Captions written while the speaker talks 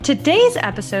Today's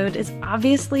episode is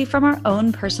obviously from our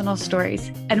own personal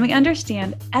stories, and we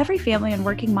understand every family and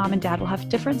working mom and dad will have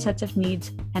different sets of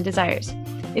needs and desires.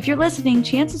 If you're listening,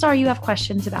 chances are you have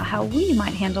questions about how we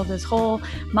might handle this whole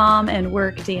mom and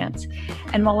work dance.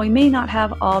 And while we may not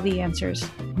have all the answers,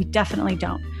 we definitely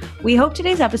don't. We hope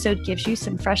today's episode gives you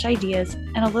some fresh ideas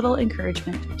and a little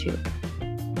encouragement too.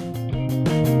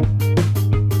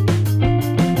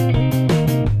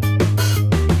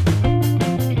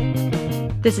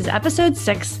 This is episode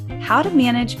 6, How to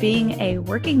Manage Being a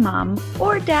Working Mom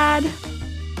or Dad.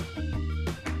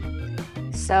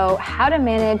 So, how to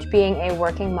manage being a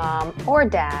working mom or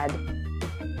dad.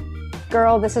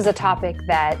 Girl, this is a topic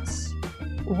that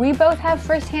we both have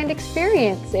firsthand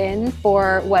experience in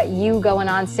for you going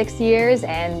on 6 years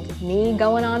and me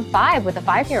going on 5 with a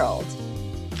 5-year-old.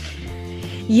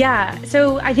 Yeah,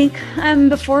 so I think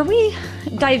before we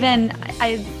dive in,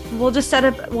 we'll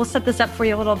set this up for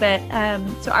you a little bit.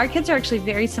 So our kids are actually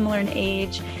very similar in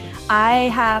age.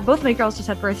 Both my girls just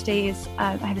had birthdays.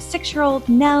 I have a 6-year-old,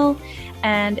 Nell,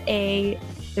 and a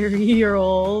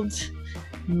 3-year-old,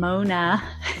 Mona.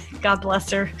 God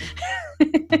bless her.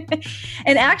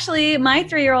 And actually, my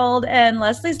 3-year-old and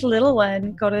Leslie's little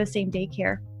one go to the same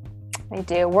daycare. They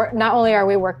do. Not only are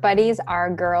we work buddies, our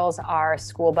girls are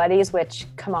school buddies, which,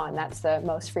 come on, that's the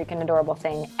most freaking adorable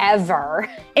thing ever.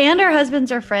 And our husbands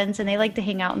are friends, and they like to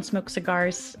hang out and smoke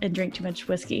cigars and drink too much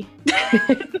whiskey.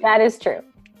 That is true.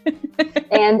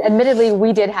 And admittedly,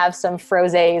 we did have some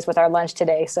frosés with our lunch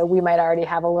today, so we might already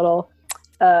have a little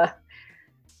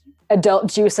adult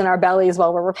juice in our bellies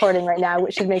while we're recording right now,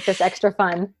 which should make this extra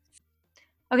fun.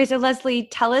 Okay, so Leslie,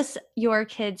 tell us your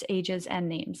kids' ages and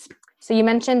names. So you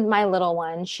mentioned my little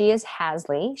one. She is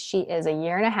Hasley. She is 1.5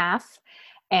 years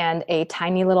and a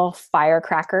tiny little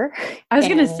firecracker. I was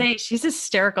going to say, she's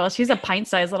hysterical. She's a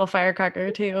pint-sized little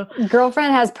firecracker too.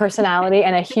 Girlfriend has personality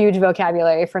and a huge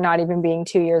vocabulary for not even being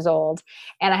 2 years old.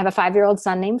 And I have a 5-year-old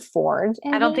son named Ford.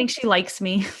 I don't think she likes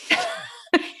me.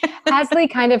 Hasley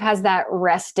kind of has that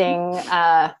resting,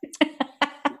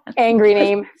 angry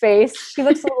name face. She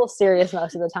looks a little serious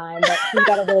most of the time, but she's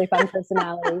got a really fun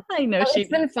personality. I know It's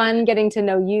been fun getting to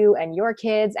know you and your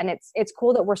kids, and it's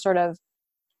cool that we're sort of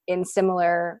in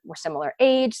similar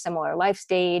age, similar life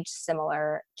stage,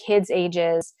 similar kids'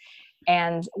 ages,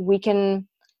 and we can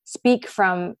speak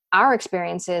from our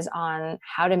experiences on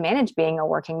how to manage being a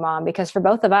working mom, because for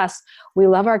both of us, we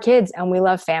love our kids and we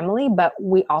love family, but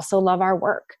we also love our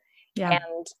work. Yeah.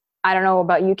 And I don't know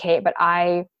about you, Kate, but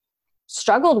I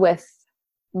struggled with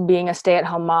being a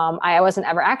stay-at-home mom. I wasn't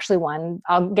ever actually one.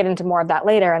 I'll get into more of that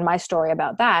later in my story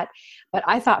about that. But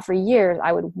I thought for years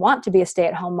I would want to be a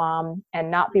stay-at-home mom and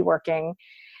not be working.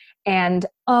 And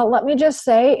let me just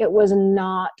say, it was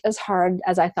not as hard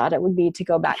as I thought it would be to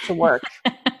go back to work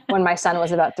when my son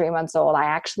was about 3 months old. I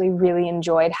actually really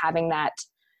enjoyed having that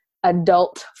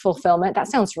adult fulfillment. That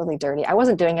sounds really dirty. I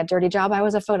wasn't doing a dirty job. I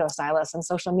was a photo stylist and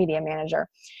social media manager.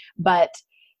 But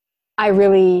I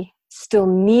really still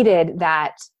needed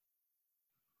that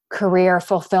career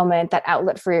fulfillment, that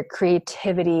outlet for your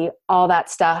creativity, all that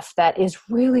stuff that is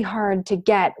really hard to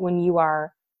get when you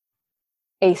are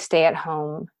a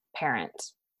stay-at-home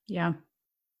parent. Yeah.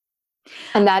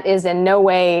 And that is in no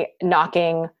way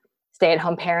knocking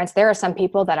stay-at-home parents. There are some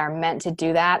people that are meant to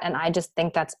do that, and I just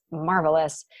think that's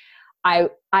marvelous. I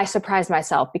surprised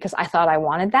myself because I thought I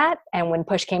wanted that, and when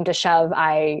push came to shove,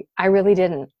 I really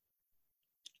didn't.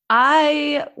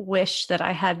 I wish that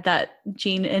I had that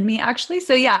gene in me, actually.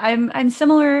 So yeah, I'm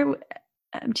similar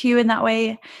to you in that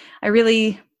way. I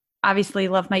really obviously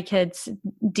love my kids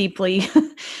deeply.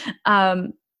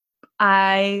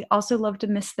 I also love to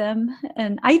miss them.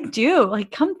 And I do,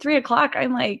 like, come 3:00,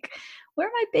 I'm like, where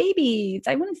are my babies?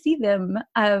 I want to see them.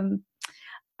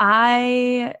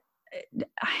 I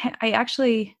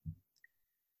actually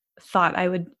thought I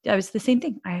was the same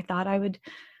thing. I thought I would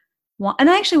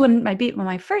and I actually when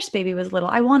my first baby was little,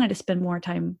 I wanted to spend more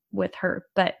time with her,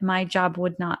 but my job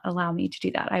would not allow me to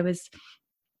do that. I was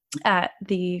at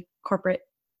the corporate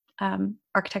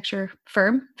architecture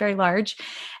firm, very large,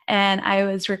 and I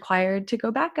was required to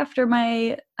go back after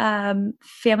my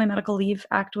Family Medical Leave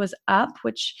Act was up,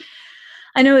 which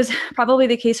I know is probably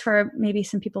the case for maybe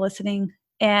some people listening.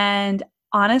 And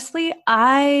honestly,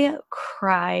 I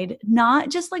cried,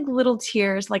 not just like little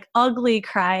tears, like ugly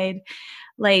cried.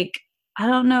 Like, I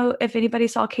don't know if anybody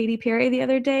saw Katy Perry the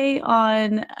other day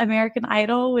on American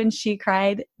Idol when she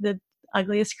cried the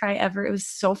ugliest cry ever. It was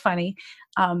so funny.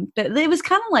 But it was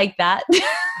kind of like that.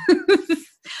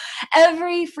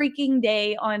 Every freaking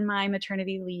day on my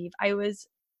maternity leave, I was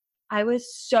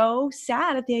so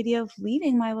sad at the idea of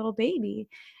leaving my little baby.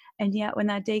 And yet when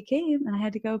that day came and I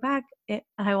had to go back,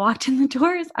 I walked in the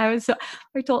doors.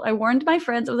 I warned my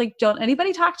friends, I was like, don't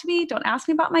anybody talk to me. Don't ask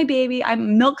me about my baby.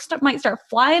 Might start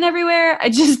flying everywhere. I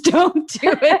just don't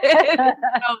do it.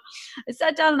 So I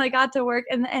sat down and I got to work,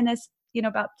 and as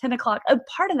about 10 o'clock, a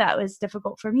part of that was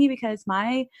difficult for me because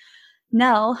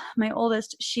Nell, my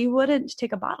oldest, she wouldn't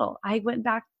take a bottle. I went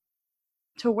back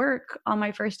to work on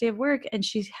my first day of work and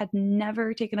she had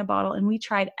never taken a bottle, and we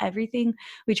tried everything.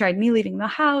 We tried me leaving the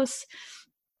house.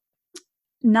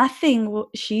 Nothing.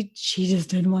 She just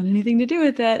didn't want anything to do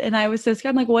with it. And I was so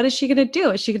scared. I'm like, what is she going to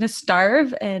do? Is she going to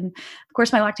starve? And of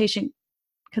course my lactation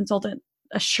consultant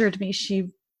assured me she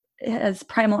has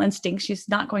primal instinct. She's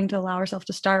not going to allow herself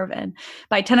to starve. And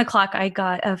by 10 o'clock, I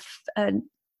got a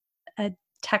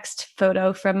text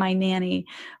photo from my nanny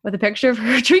with a picture of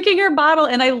her drinking her bottle.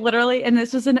 And and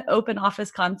this was an open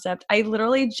office concept, I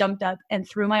literally jumped up and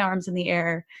threw my arms in the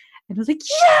air and was like,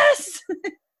 yes!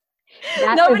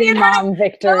 Nobody had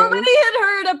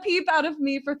heard a peep out of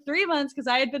me for 3 months because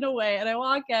I had been away. And I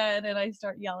walk in and I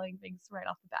start yelling things right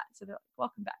off the bat. So they're like,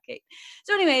 welcome back, Kate.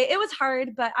 So anyway, it was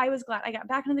hard, but I was glad I got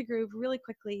back into the groove really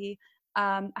quickly.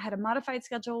 I had a modified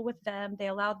schedule with them. They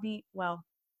allowed me, I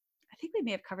think we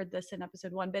may have covered this in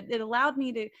episode 1, but it allowed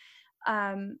me to,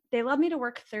 they allowed me to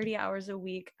work 30 hours a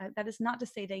week. That is not to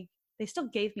say they still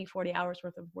gave me 40 hours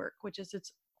worth of work, which is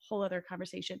its whole other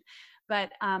conversation.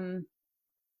 But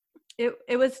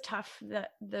it was tough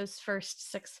those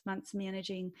first 6 months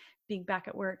managing, being back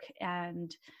at work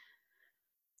and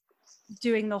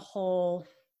doing the whole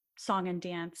song and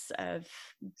dance of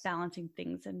balancing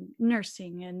things and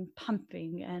nursing and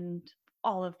pumping and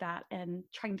all of that, and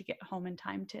trying to get home in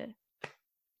time to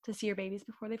see your babies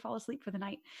before they fall asleep for the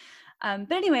night.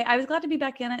 But anyway, I was glad to be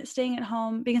back in it. Staying at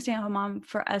home, being a stay-at-home mom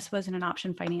for us wasn't an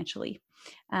option financially.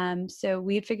 So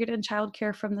we had figured in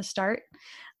childcare from the start.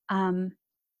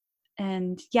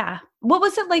 And yeah, what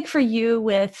was it like for you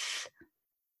with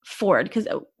Ford? Because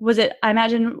I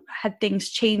imagine, had things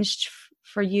changed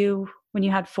for you when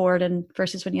you had Ford and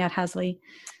versus when you had Hasley?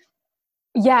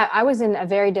 Yeah, I was in a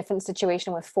very different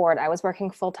situation with Ford. I was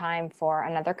working full-time for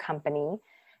another company,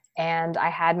 and I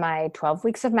had my 12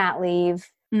 weeks of mat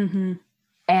leave. Mm-hmm.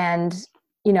 And,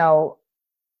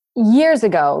 years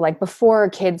ago, like before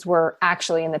kids were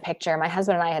actually in the picture, my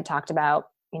husband and I had talked about,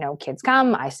 kids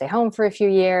come, I stay home for a few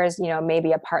years,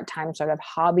 maybe a part-time sort of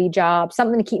hobby job,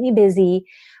 something to keep me busy,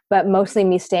 but mostly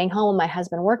me staying home, my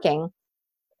husband working.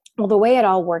 Well, the way it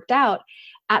all worked out,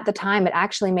 at the time, it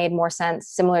actually made more sense,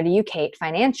 similar to you, Kate,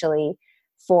 financially,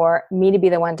 for me to be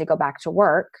the one to go back to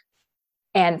work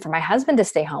and for my husband to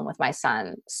stay home with my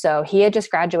son. So he had just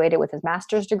graduated with his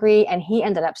master's degree, and he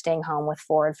ended up staying home with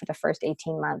Ford for the first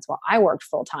 18 months while I worked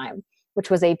full time, which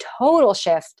was a total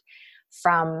shift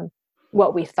from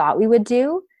what we thought we would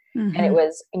do. Mm-hmm. And it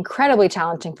was incredibly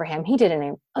challenging for him. He did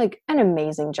an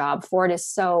amazing job. Ford is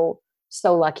so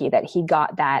lucky that he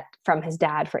got that from his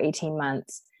dad for 18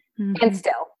 months. Mm-hmm. And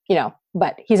still,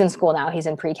 but he's in school now. He's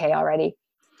in pre-K already.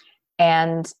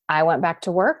 And I went back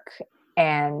to work,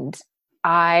 and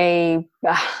I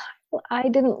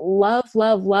didn't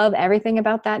love everything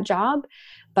about that job,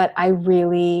 but I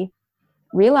really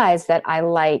realized that I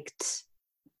liked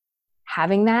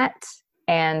having that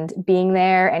and being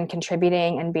there and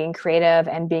contributing and being creative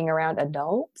and being around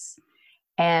adults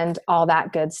and all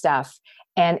that good stuff.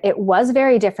 And it was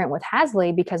very different with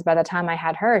Hasley, because by the time I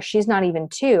had her, she's not even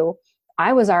 2.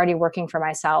 I was already working for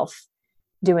myself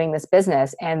doing this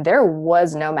business, and there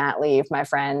was no mat leave, my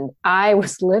friend. I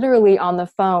was literally on the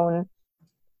phone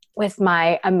with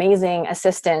my amazing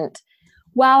assistant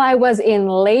while I was in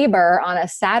labor on a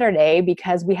Saturday,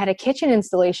 because we had a kitchen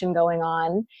installation going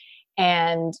on,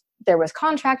 and there was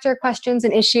contractor questions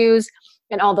and issues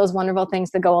and all those wonderful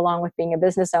things that go along with being a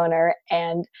business owner.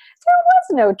 And there was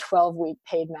no 12-week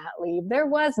paid mat leave. There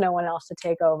was no one else to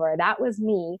take over. That was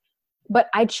me. But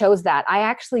I chose that. I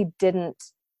actually didn't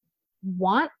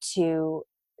want to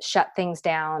shut things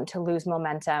down, to lose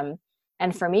momentum.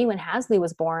 And for me, when Hasley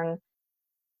was born,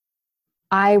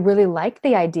 I really liked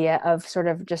the idea of sort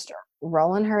of just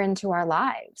rolling her into our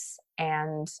lives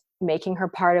and making her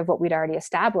part of what we'd already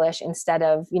established, instead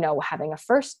of, having a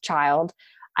first child.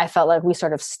 I felt like we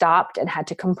sort of stopped and had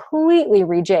to completely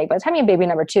rejig. By the time you have baby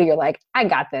number 2, you're like, I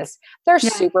got this. They're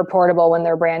super portable when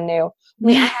they're brand new. I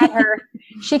mean, I had her,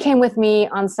 she came with me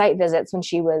on site visits when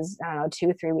she was,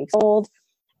 2, 3 weeks old.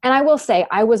 And I will say,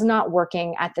 I was not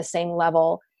working at the same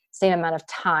level, same amount of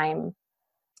time,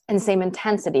 and same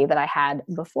intensity that I had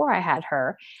before I had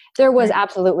her. There was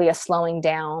absolutely a slowing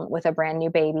down with a brand new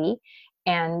baby,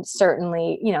 and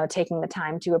certainly, taking the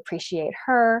time to appreciate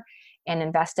her and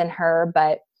invest in her.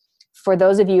 But for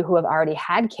those of you who have already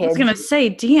had kids. I was going to say,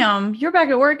 damn, you're back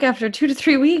at work after 2 to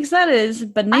 3 weeks. That is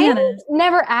bananas. I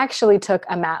never actually took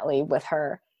a mat leave with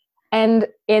her. And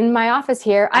in my office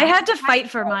here, I had to fight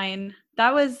for mine.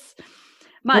 That was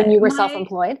when you were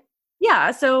self-employed.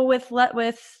 Yeah. So with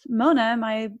Mona,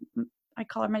 I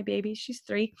call her my baby. She's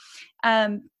 3.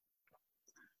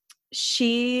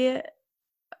 She,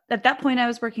 at that point I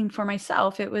was working for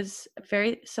myself. It was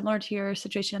very similar to your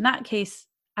situation. In that case,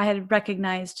 I had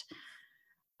recognized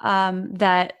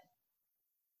that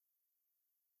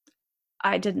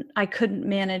I couldn't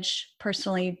manage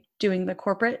personally doing the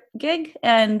corporate gig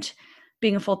and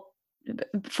being a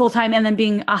full-time and then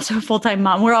being also a full-time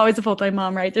mom. We're always a full-time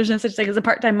mom, right? There's no such thing as a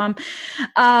part-time mom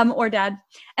or dad.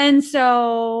 And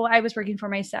so I was working for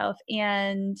myself,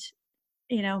 and,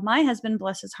 you know, my husband,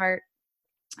 bless his heart,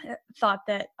 thought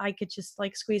that I could just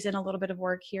like squeeze in a little bit of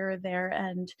work here or there.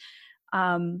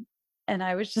 And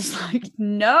I was just like,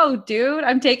 no, dude,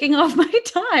 I'm taking off my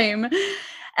time.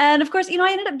 And of course, you know,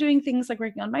 I ended up doing things like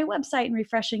working on my website and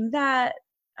refreshing that,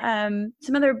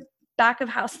 some other back of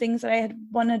house things that I had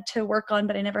wanted to work on,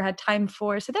 but I never had time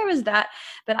for. So there was that.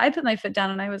 But I put my foot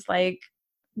down and I was like,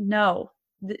 no,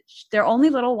 they're only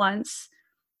little once.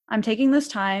 I'm taking this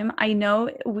time. I know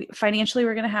financially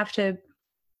we're going to have to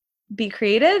be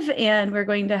creative and we're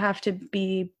going to have to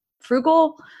be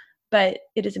frugal, but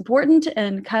it is important.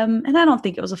 And I don't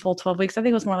think it was a full 12 weeks. I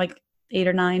think it was more like 8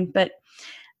 or 9, but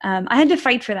I had to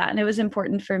fight for that. And it was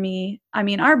important for me. I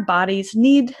mean, our bodies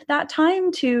need that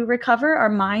time to recover. Our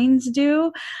minds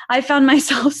do. I found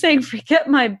myself saying, forget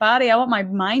my body. I want my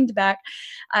mind back.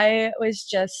 I was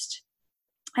just,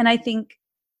 and I think,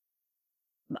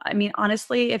 I mean,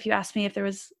 honestly, if you asked me if there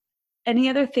was any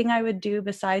other thing I would do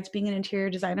besides being an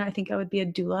interior designer, I think I would be a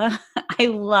doula. I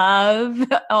love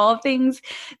all things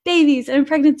babies and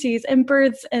pregnancies and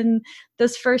births, and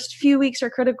those first few weeks are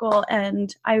critical.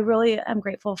 And I really am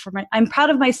grateful I'm proud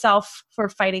of myself for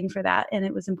fighting for that. And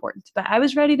it was important, but I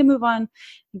was ready to move on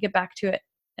and get back to it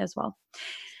as well.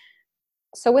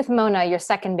 So with Mona, your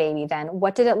second baby, then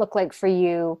what did it look like for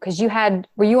you? Because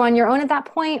were you on your own at that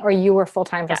point, or you were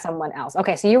full-time for someone else?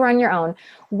 Okay. So you were on your own.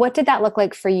 What did that look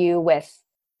like for you with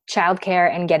childcare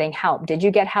and getting help? Did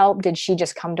you get help? Did she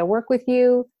just come to work with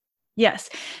you? Yes.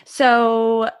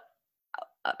 So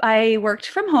I worked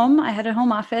from home. I had a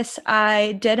home office.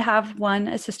 I did have one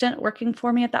assistant working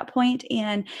for me at that point,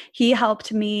 and he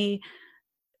helped me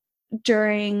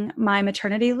during my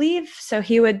maternity leave. So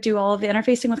he would do all of the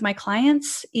interfacing with my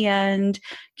clients and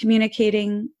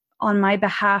communicating on my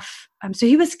behalf. So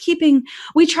he was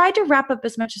we tried to wrap up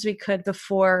as much as we could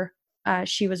before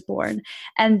she was born.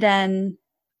 And then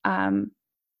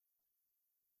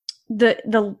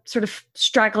the sort of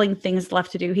straggling things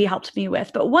left to do, he helped me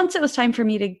with. But once it was time for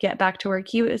me to get back to work,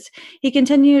 he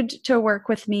continued to work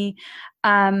with me.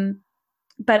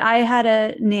 But I had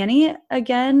a nanny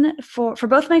again for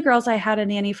both my girls. I had a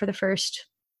nanny for the first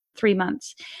 3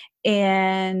 months.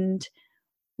 And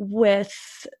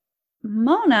with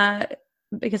Mona,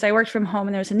 because I worked from home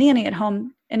and there was a nanny at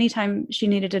home, anytime she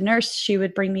needed a nurse, she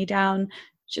would bring me down.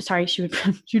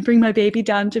 She'd bring my baby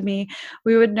down to me.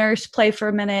 We would nurse, play for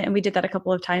a minute. And we did that a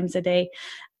couple of times a day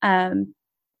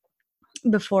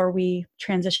before we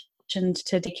transitioned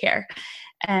to daycare.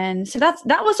 And so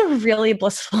that was a really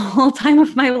blissful time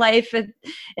of my life.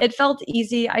 It felt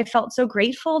easy. I felt so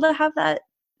grateful to have that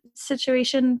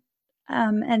situation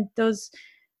and those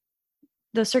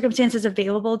circumstances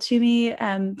available to me.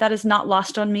 That is not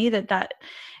lost on me. That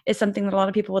is something that a lot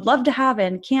of people would love to have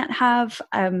and can't have.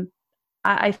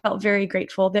 I felt very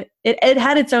grateful that it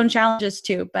had its own challenges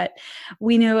too, but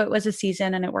we knew it was a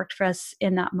season and it worked for us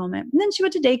in that moment. And then she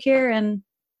went to daycare and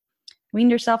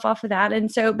weaned herself off of that.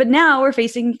 And so, but now we're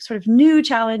facing sort of new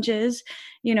challenges.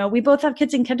 You know, we both have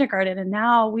kids in kindergarten, and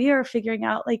now we are figuring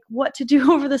out like what to do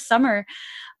over the summer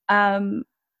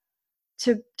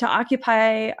to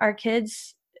occupy our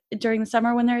kids during the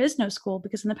summer when there is no school,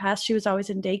 because in the past she was always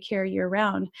in daycare year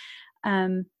round.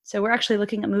 So we're actually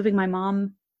looking at moving my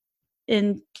mom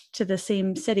into the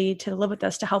same city to live with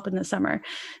us to help in the summer.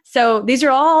 So these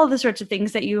are all the sorts of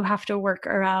things that you have to work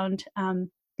around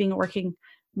being a working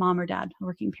mom or dad, a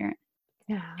working parent.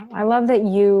 Yeah. I love that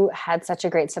you had such a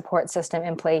great support system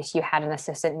in place. You had an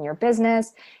assistant in your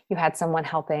business. You had someone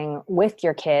helping with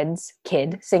your kid,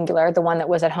 singular, the one that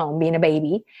was at home being a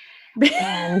baby.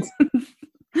 And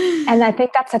I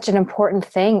think that's such an important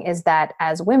thing, is that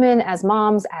as women, as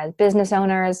moms, as business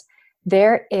owners,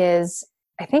 there is,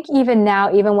 I think even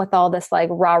now, even with all this like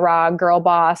rah-rah girl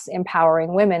boss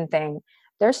empowering women thing,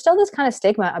 there's still this kind of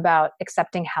stigma about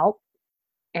accepting help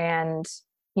and,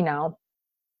 you know,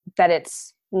 that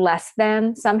it's less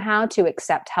than somehow to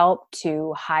accept help,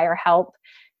 to hire help,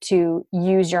 to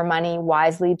use your money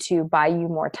wisely to buy you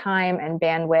more time and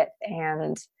bandwidth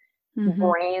and Mm-hmm.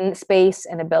 brain space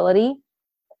and ability.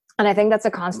 And I think that's a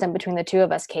constant between the two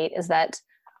of us, Kate, is that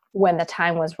when the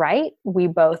time was right, we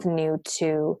both knew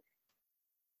to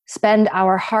spend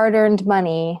our hard-earned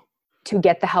money to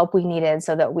get the help we needed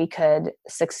so that we could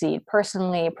succeed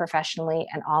personally, professionally,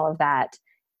 and all of that.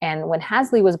 And when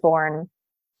Hasley was born,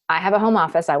 I have a home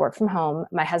office. I work from home.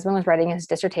 My husband was writing his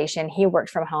dissertation. He worked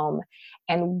from home.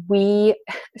 And we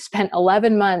spent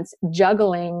 11 months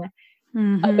juggling a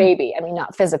Mm-hmm. baby. I mean,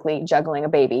 not physically juggling a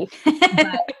baby,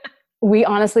 but we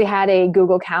honestly had a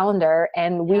Google Calendar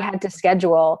and we had to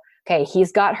schedule, okay,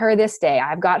 he's got her this day.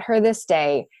 I've got her this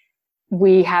day.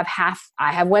 I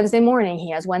have Wednesday morning.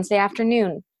 He has Wednesday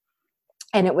afternoon.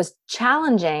 And it was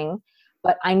challenging,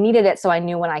 but I needed it so I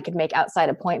knew when I could make outside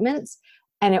appointments.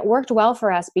 And it worked well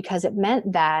for us because it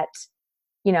meant that,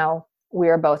 you know, we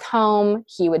were both home.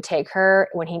 He would take her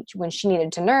when she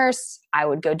needed to nurse. I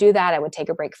would go do that. I would take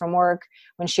a break from work.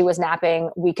 When she was napping,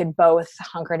 we could both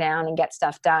hunker down and get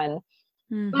stuff done.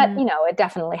 But, Mm-hmm. you know, it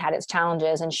definitely had its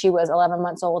challenges. And she was 11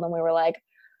 months old and we were like,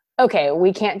 okay,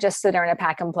 we can't just sit her in a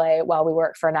pack and play while we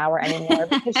work for an hour anymore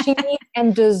because she needs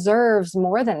and deserves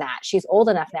more than that. She's old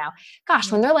enough now.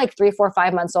 Gosh, when they're like 3, 4,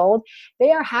 5 months old,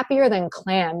 they are happier than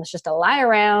clams just to lie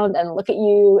around and look at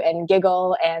you and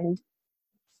giggle, and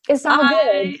it's all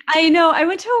good. I know. I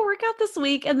went to a workout this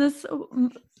week and this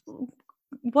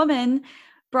woman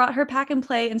brought her pack and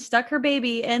play and stuck her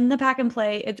baby in the pack and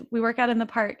play. We work out in the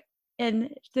park.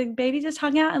 And the baby just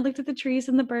hung out and looked at the trees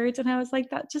and the birds. And I was like,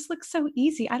 that just looks so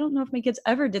easy. I don't know if my kids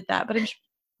ever did that, but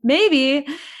maybe.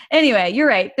 Anyway, you're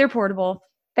right. They're portable.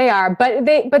 They are, but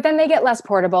then they get less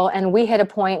portable. And we hit a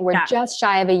point where just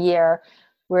shy of a year,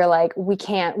 we're like, we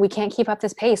can't keep up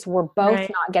this pace. We're both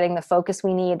not getting the focus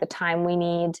we need, the time we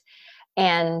need.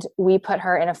 And we put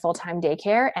her in a full-time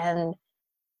daycare. And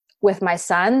with my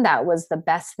son, that was the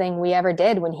best thing we ever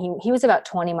did. When he was about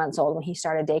 20 months old when he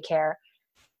started daycare.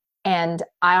 And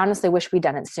I honestly wish we'd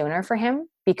done it sooner for him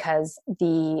because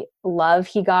the love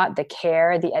he got, the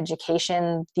care, the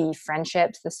education, the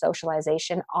friendships, the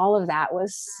socialization, all of that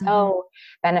was so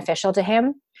beneficial to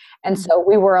him. And so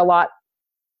we were a lot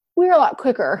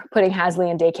quicker putting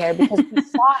Hasley in daycare because we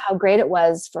saw how great it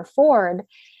was for Ford.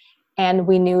 And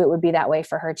we knew it would be that way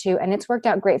for her too. And it's worked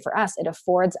out great for us. It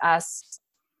affords us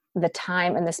the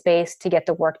time and the space to get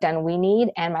the work done we need.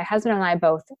 And my husband and I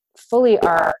both fully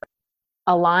are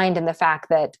aligned in the fact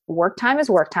that work time is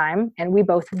work time. And we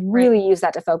both really use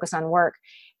that to focus on work.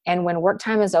 And when work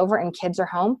time is over and kids are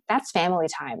home, that's family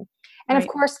time. And of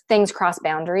course, things cross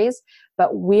boundaries,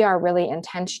 but we are really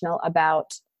intentional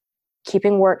about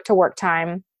keeping work to work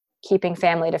time, keeping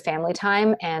family to family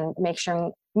time, and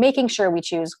making sure we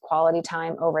choose quality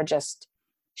time over just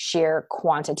sheer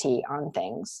quantity on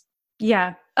things.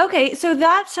 Yeah. Okay. So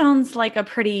that sounds like a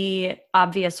pretty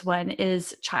obvious one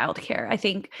is childcare. I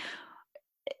think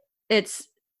it's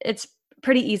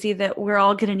pretty easy that we're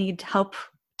all going to need help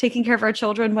taking care of our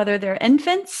children, whether they're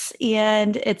infants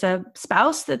and it's a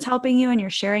spouse that's helping you and you're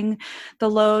sharing the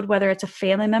load, whether it's a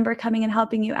family member coming and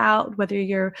helping you out, whether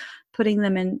you're putting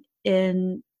them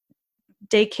in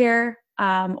daycare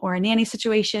or a nanny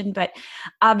situation. But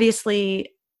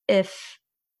obviously, if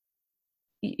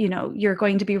you know you're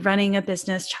going to be running a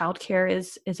business, childcare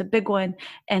is a big one,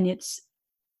 and it's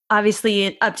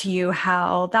obviously up to you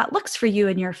how that looks for you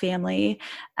and your family.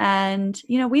 And,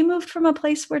 you know, we moved from a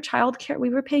place where childcare, we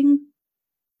were paying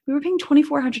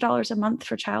 $2,400 a month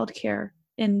for childcare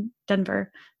in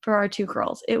Denver for our 2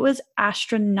 girls. It was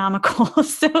astronomical.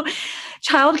 So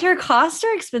childcare costs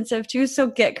are expensive too. So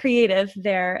get creative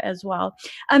there as well.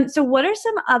 So what are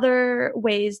some other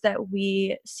ways that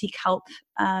we seek help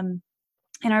in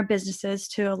our businesses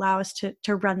to allow us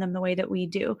to run them the way that we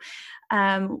do?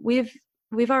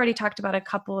 We've already talked about a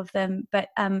couple of them, but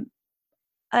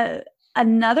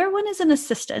another one is an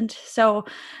assistant. So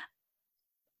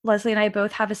Leslie and I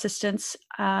both have assistants.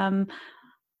 I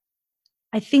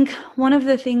think one of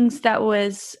the things that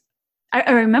was,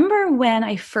 I remember when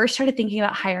I first started thinking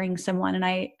about hiring someone, and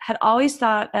I had always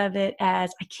thought of it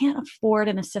as, I can't afford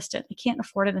an assistant. I can't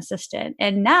afford an assistant.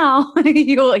 And now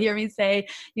you'll hear me say,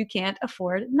 you can't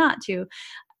afford not to.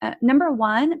 Number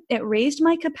one, it raised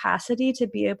my capacity to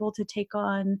be able to take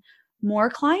on more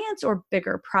clients or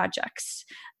bigger projects,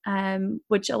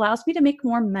 which allows me to make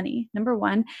more money. Number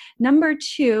one. Number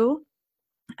two,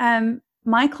 my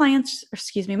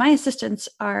assistants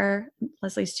are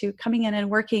Leslie's too, coming in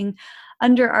and working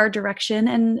under our direction.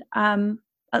 And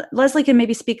Leslie can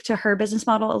maybe speak to her business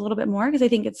model a little bit more because I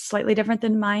think it's slightly different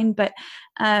than mine. But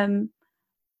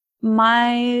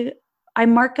I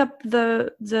mark up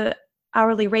the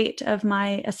hourly rate of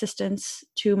my assistants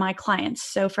to my clients.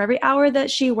 So for every hour that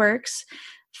she works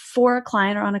for a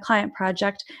client or on a client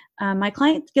project, my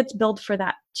client gets billed for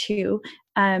that too,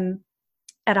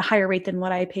 at a higher rate than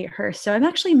what I pay her. So I'm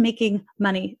actually making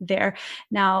money there.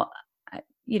 Now,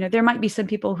 there might be some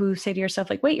people who say to yourself,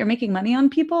 like, wait, you're making money on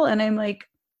people? And I'm like,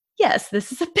 yes,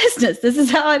 this is a business. This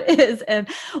is how it is. And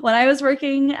when I was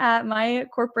working at my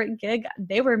corporate gig,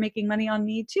 they were making money on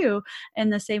me too, in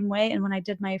the same way. And when I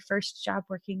did my first job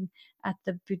working at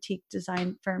the boutique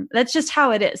design firm, that's just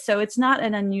how it is. So it's not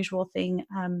an unusual thing.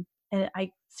 And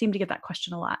I seem to get that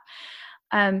question a lot.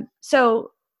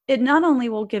 So it not only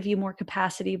will give you more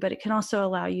capacity, but it can also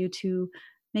allow you to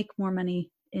make more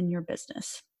money in your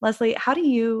business. Leslie, how do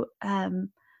you,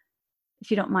 if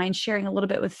you don't mind sharing a little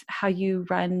bit with how you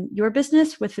run your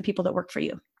business with the people that work for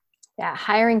you? Yeah,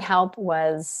 hiring help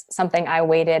was something I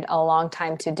waited a long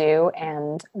time to do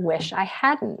and wish I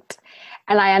hadn't.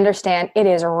 And I understand it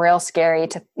is real scary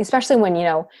to, especially when,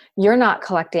 you're not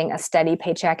collecting a steady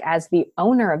paycheck as the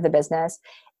owner of the business.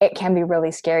 It can be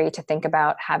really scary to think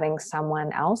about having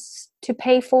someone else to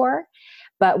pay for.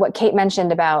 But what Kate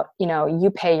mentioned about,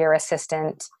 you pay your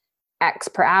assistant X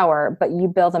per hour, but you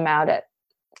bill them out at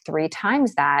 3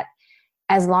 times that,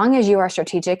 as long as you are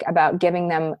strategic about giving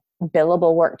them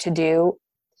billable work to do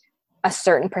a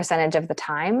certain percentage of the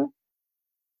time,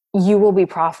 you will be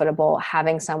profitable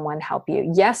having someone help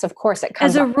you. Yes, of course, it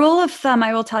comes as a rule of thumb.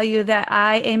 I will tell you that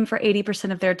I aim for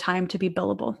 80% of their time to be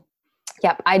billable.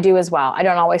 Yep, I do as well. I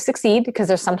don't always succeed because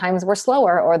there's sometimes we're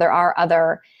slower or there are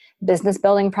other business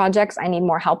building projects I need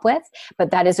more help with, but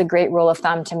that is a great rule of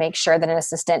thumb to make sure that an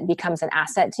assistant becomes an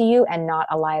asset to you and not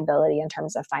a liability in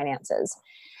terms of finances.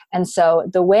 And so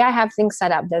the way I have things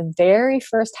set up, the very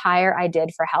first hire I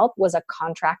did for help was a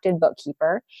contracted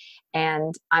bookkeeper.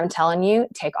 And I'm telling you,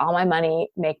 take all my money,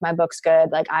 make my books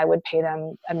good. Like, I would pay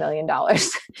them $1 million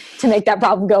to make that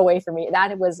problem go away for me.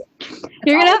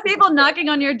 You're going to have people knocking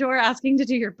on your door asking to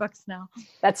do your books now.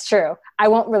 That's true. I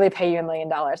won't really pay you $1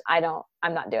 million.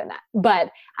 I'm not doing that.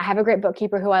 But I have a great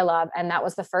bookkeeper who I love. And that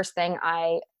was the first thing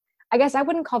I guess I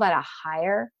wouldn't call that a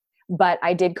hire, but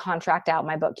I did contract out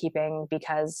my bookkeeping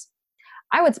because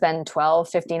I would spend 12,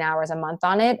 15 hours a month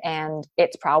on it. And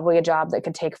it's probably a job that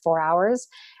could take 4 hours.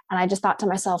 And I just thought to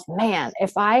myself, man,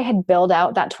 if I had billed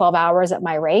out that 12 hours at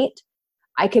my rate,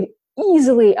 I could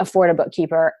easily afford a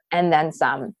bookkeeper and then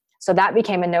some. So that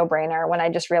became a no-brainer when I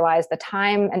just realized the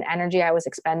time and energy I was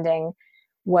expending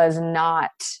was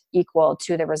not equal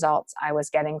to the results I was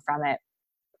getting from it.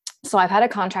 So I've had a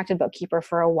contracted bookkeeper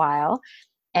for a while.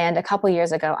 And a couple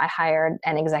years ago, I hired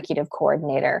an executive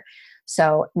coordinator.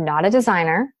 So not a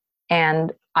designer.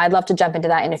 And I'd love to jump into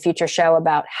that in a future show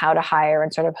about how to hire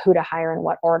and sort of who to hire in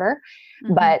what order.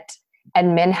 Mm-hmm. But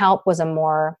admin help was a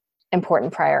more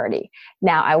important priority.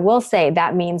 Now, I will say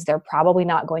that means they're probably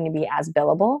not going to be as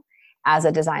billable as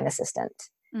a design assistant.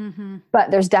 Mm-hmm.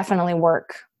 But there's definitely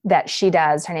work that she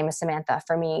does. Her name is Samantha,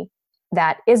 for me,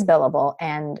 that is billable.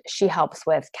 And she helps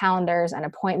with calendars and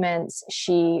appointments.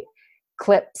 She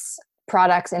clips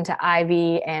products into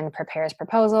Ivy and prepares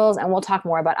proposals. And we'll talk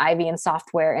more about Ivy and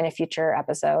software in a future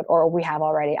episode, or we have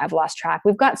already. I've lost track.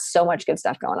 We've got so much good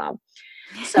stuff going on.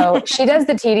 So she does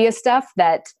the tedious stuff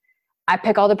that I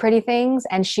pick all the pretty things,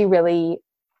 and she really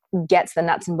gets the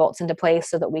nuts and bolts into place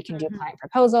so that we can do client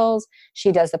proposals.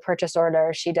 She does the purchase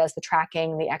order. She does the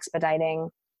tracking, the expediting,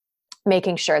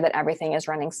 making sure that everything is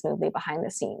running smoothly behind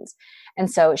the scenes.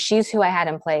 And so she's who I had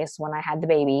in place when I had the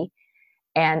baby.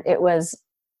 And it was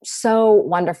so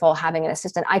wonderful having an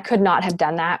assistant. I could not have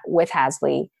done that with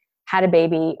Hasley, had a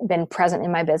baby, been present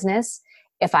in my business,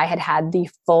 if I had had the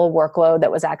full workload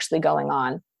that was actually going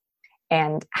on.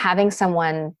 And having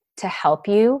someone to help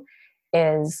you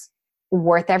is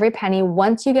worth every penny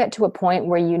once you get to a point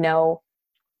where you know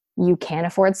you can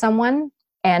afford someone.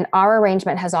 And our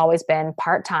arrangement has always been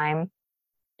part-time.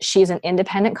 She's an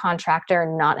independent contractor,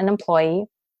 not an employee.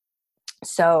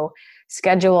 So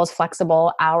schedule is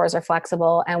flexible, hours are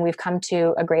flexible, and we've come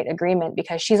to a great agreement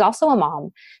because she's also a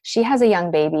mom. She has a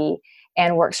young baby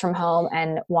and works from home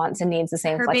and wants and needs the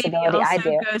same flexibility I do. Her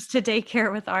baby also goes to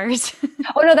daycare with ours.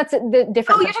 Oh, no, that's the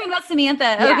different. Oh, you're talking about Samantha.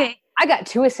 Yeah. Okay. I got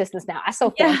 2 assistants now. I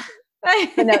so fancy.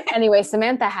 Yeah. No, anyway,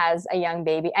 Samantha has a young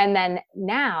baby. And then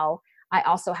now I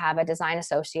also have a design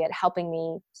associate helping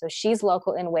me. So she's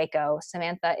local in Waco.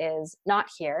 Samantha is not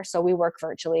here. So we work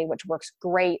virtually, which works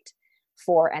great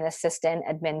for an assistant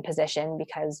admin position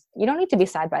because you don't need to be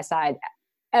side by side.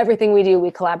 Everything we do,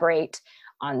 we collaborate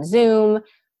on Zoom,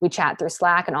 we chat through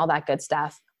Slack and all that good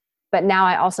stuff. But now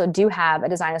I also do have a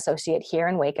design associate here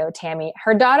in Waco, Tammy.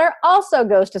 Her daughter also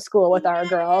goes to school with our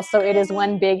girls. So it is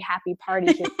one big happy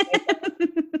party here in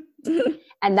Waco.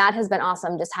 And that has been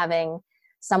awesome, just having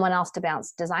someone else to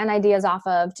bounce design ideas off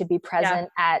of, to be present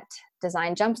at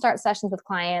design jumpstart sessions with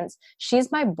clients.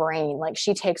 She's my brain. Like,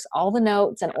 she takes all the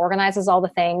notes and organizes all the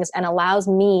things and allows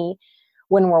me,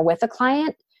 when we're with a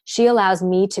client, she allows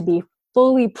me to be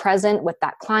fully present with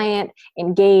that client,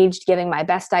 engaged, giving my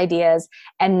best ideas,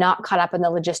 and not caught up in the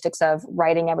logistics of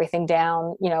writing everything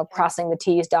down, crossing the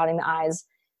T's, dotting the I's.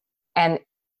 And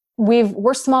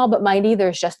we're small but mighty.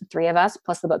 There's just the three of us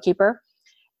plus the bookkeeper.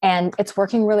 And it's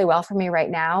working really well for me right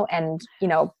now. And,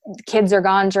 kids are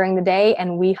gone during the day,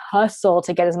 and we hustle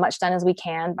to get as much done as we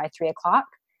can by 3:00.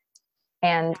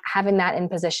 And having that in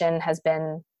position has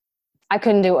been, I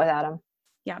couldn't do it without him.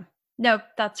 Yeah. No,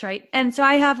 that's right. And so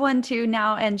I have one too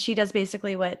now, and she does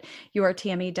basically what your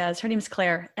Tammy does. Her name's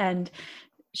Claire, and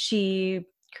she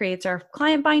creates our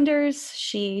client binders.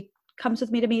 She comes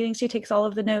with me to meetings. She takes all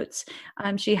of the notes.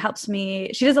 She helps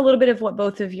me. She does a little bit of what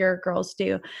both of your girls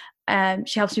do.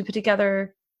 She helps me put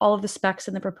together all of the specs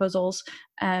and the proposals.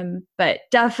 But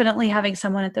definitely having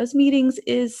someone at those meetings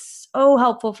is so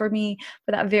helpful for me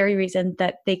for that very reason,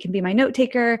 that they can be my note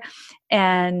taker,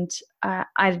 and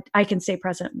I can stay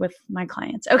present with my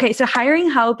clients. Okay, so hiring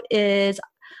help is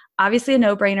obviously a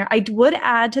no-brainer. I would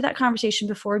add to that conversation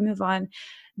before we move on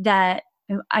that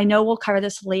I know we'll cover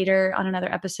this later on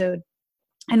another episode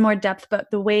in more depth, but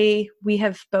the way we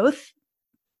have both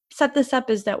set this up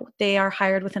is that they are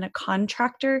hired within a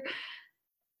contractor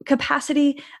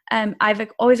capacity. I've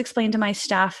always explained to my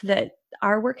staff that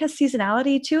our work has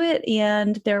seasonality to it,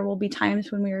 and there will be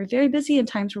times when we are very busy and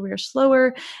times where we are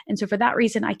slower. And so for that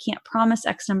reason, I can't promise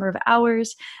X number of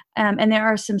hours. And there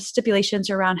are some stipulations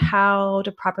around how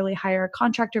to properly hire a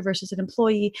contractor versus an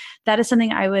employee. That is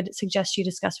something I would suggest you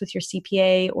discuss with your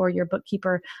CPA or your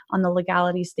bookkeeper on the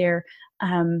legalities there.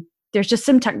 There's just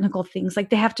some technical things,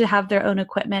 like they have to have their own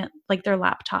equipment, like their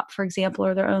laptop, for example,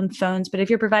 or their own phones. But if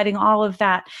you're providing all of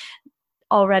that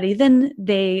already, then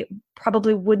they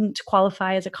probably wouldn't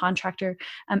qualify as a contractor,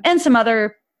 and some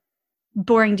other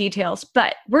boring details.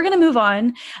 But we're going to move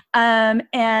on.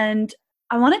 And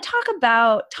I want to talk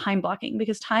about time blocking,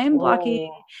 because time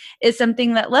blocking is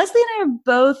something that Leslie and I are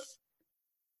both,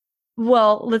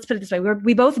 well, let's put it this way.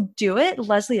 We both do it.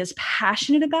 Leslie is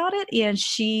passionate about it, and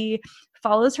she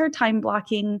follows her time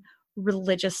blocking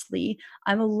religiously.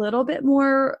 I'm a little bit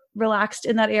more relaxed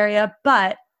in that area,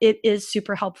 but it is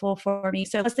super helpful for me.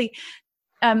 So Leslie,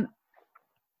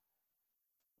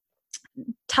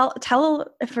 tell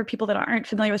for people that aren't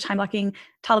familiar with time blocking,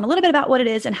 tell them a little bit about what it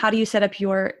is and how do you set up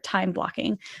your time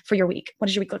blocking for your week? What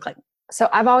does your week look like? So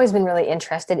I've always been really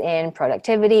interested in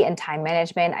productivity and time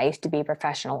management. I used to be a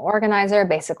professional organizer.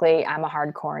 Basically, I'm a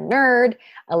hardcore nerd.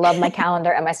 I love my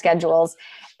calendar and my schedules.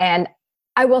 And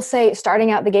I will say, starting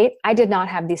out the gate, I did not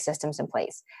have these systems in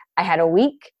place. I had a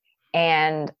week,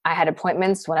 and I had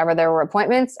appointments whenever there were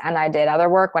appointments, and I did other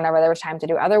work whenever there was time to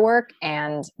do other work,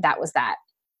 and that was that.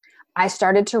 I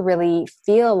started to really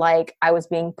feel like I was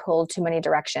being pulled too many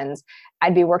directions.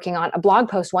 I'd be working on a blog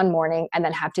post one morning and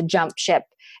then have to jump ship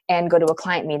and go to a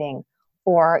client meeting.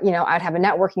 Or, I'd have a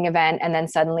networking event and then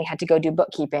suddenly had to go do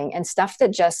bookkeeping, and stuff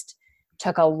that just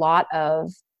took a lot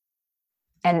of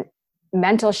and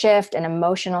mental shift and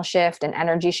emotional shift and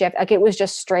energy shift. Like, it was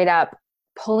just straight up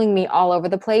pulling me all over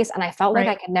the place. And I felt like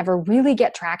I could never really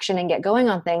get traction and get going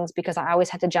on things because I always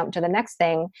had to jump to the next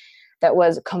thing that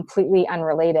was completely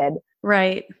unrelated.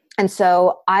 Right. And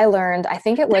so I learned, I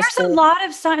think it was— There's a lot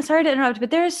of science, sorry to interrupt,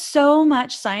 but there's so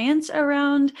much science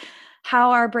around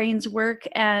how our brains work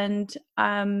and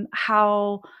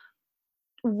how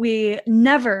we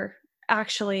never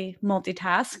actually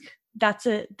multitask. That's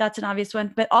an obvious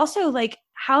one, but also like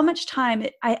how much time,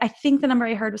 I think the number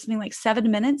I heard was something like 7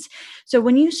 minutes. So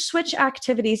when you switch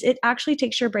activities, it actually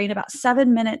takes your brain about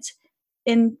 7 minutes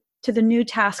into the new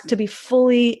task to be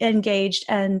fully engaged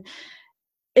and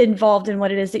involved in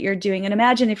what it is that you're doing. And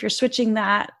imagine if you're switching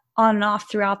that on and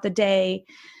off throughout the day,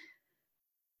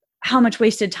 how much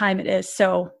wasted time it is.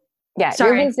 So yeah,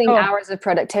 you're losing hours of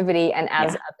productivity. And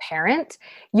as a parent,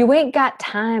 you ain't got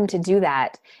time to do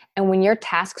that. And when you're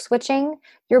task switching,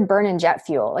 you're burning jet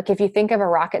fuel. Like, if you think of a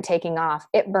rocket taking off,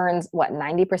 it burns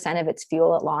 90% of its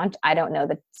fuel at launch. I don't know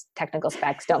the technical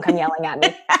specs. Don't come yelling at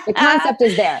me. The concept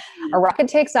is there. A rocket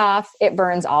takes off, it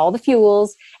burns all the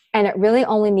fuels, and it really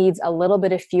only needs a little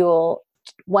bit of fuel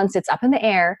once it's up in the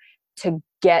air to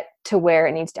get to where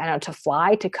it needs to, to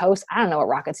fly, to coast. I don't know what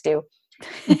rockets do,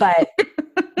 but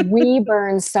we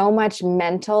burn so much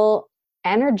mental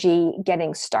energy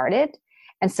getting started.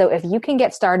 And so if you can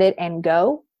get started and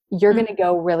go, you're going to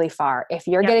go really far. If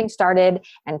you're getting started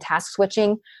and task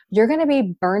switching, you're going to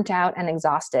be burnt out and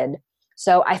exhausted.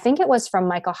 So I think it was from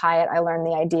Michael Hyatt I learned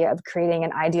the idea of creating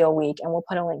an ideal week, and we'll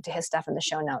put a link to his stuff in the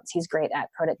show notes. He's great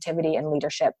at productivity and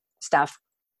leadership stuff.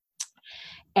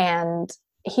 And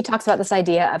he talks about this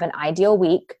idea of an ideal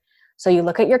week. So you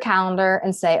look at your calendar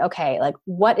and say, okay, like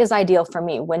what is ideal for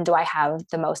me? When do I have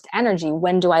the most energy?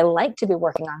 When do I like to be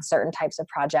working on certain types of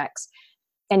projects?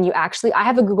 And I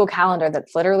have a Google Calendar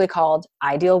that's literally called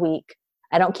Ideal Week.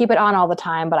 I don't keep it on all the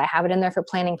time, but I have it in there for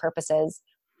planning purposes.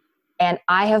 And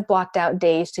I have blocked out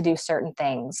days to do certain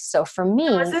things. So for me,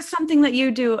 so is this something that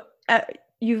you do,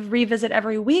 you revisit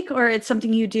every week, or it's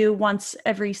something you do once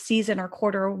every season or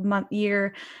quarter, month,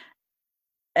 year,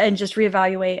 and just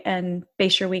reevaluate and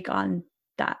base your week on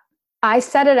that? I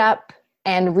set it up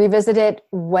and revisit it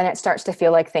when it starts to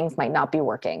feel like things might not be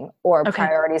working or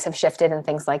priorities have shifted and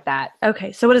things like that.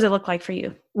 Okay. So what does it look like for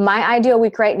you? My ideal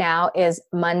week right now is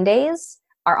Mondays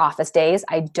are office days.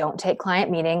 I don't take client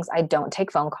meetings. I don't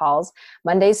take phone calls.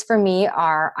 Mondays for me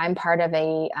I'm part of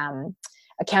a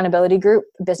accountability group,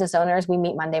 business owners. We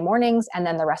meet Monday mornings, and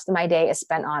then the rest of my day is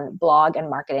spent on blog and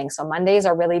marketing. So Mondays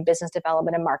are really business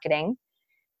development and marketing.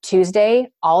 Tuesday,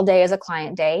 all day is a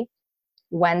client day.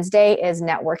 Wednesday is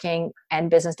networking and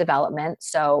business development.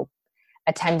 So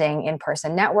attending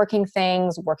in-person networking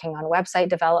things, working on website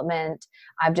development.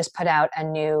 I've just put out a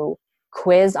new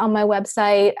quiz on my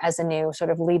website as a new sort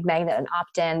of lead magnet and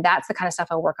opt-in. That's the kind of stuff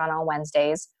I work on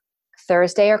Wednesdays.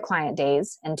 Thursday are client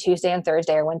days, and Tuesday and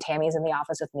Thursday are when Tammy's in the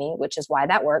office with me, which is why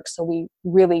that works. So we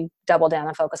really double down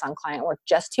and focus on client work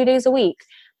just 2 days a week.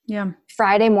 Yeah.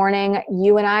 Friday morning,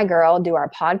 you and I, girl, do our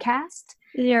podcast.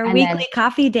 Your weekly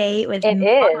coffee date with it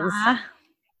is.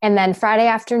 And then Friday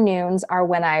afternoons are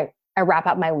when I wrap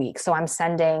up my week. So I'm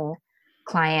sending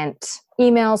client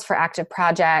emails for active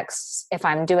projects. If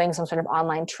I'm doing some sort of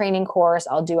online training course,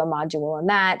 I'll do a module on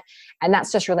that. And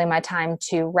that's just really my time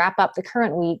to wrap up the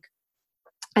current week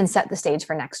and set the stage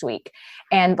for next week.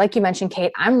 And like you mentioned,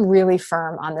 Kate, I'm really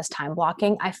firm on this time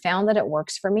blocking. I found that it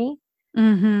works for me.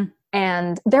 Mm-hmm.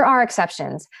 And there are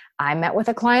exceptions. I met with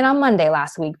a client on Monday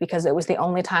last week because it was the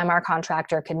only time our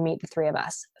contractor could meet the three of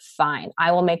us. Fine.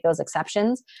 I will make those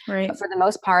exceptions. Right. But for the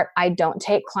most part, I don't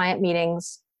take client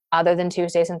meetings other than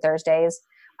Tuesdays and Thursdays.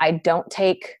 I don't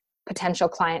take potential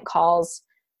client calls.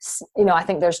 I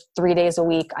think there's 3 days a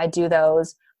week. I do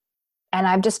those. And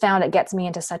I've just found it gets me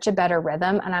into such a better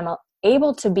rhythm, and I'm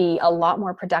able to be a lot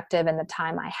more productive in the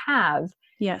time I have.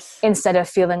 Yes. Instead of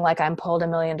feeling like I'm pulled a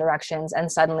million directions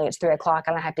and suddenly it's 3:00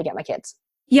 and I have to get my kids.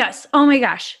 Yes. Oh my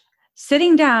gosh.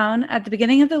 Sitting down at the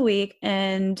beginning of the week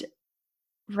and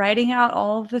writing out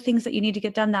all of the things that you need to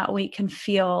get done that week can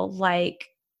feel like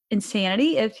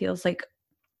insanity. It feels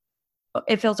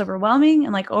overwhelming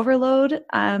and like overload.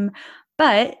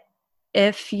 But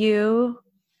if you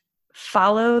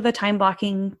follow the time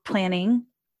blocking planning,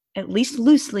 at least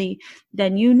loosely,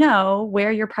 then you know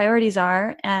where your priorities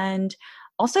are. And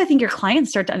also, I think your clients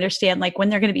start to understand like when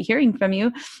they're going to be hearing from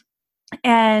you,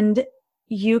 and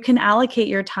you can allocate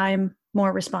your time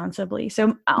more responsibly.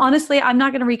 So honestly, I'm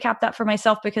not going to recap that for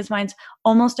myself because mine's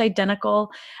almost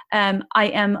identical. I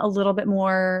am a little bit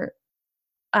more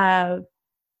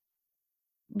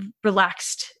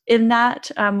relaxed in that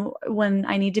when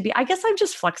I need to be. I guess I'm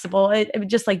just flexible,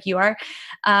 just like you are.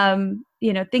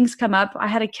 Things come up. I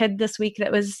had a kid this week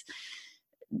that was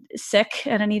sick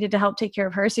and I needed to help take care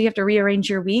of her. So you have to rearrange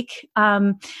your week.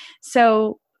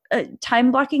 So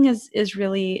time blocking is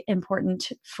really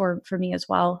important for me as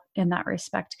well in that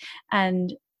respect.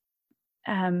 And,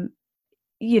 I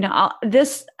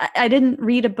didn't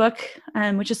read a book,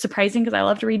 which is surprising because I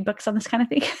love to read books on this kind of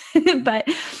thing, but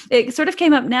it sort of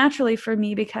came up naturally for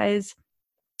me because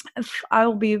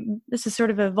this is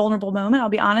sort of a vulnerable moment. I'll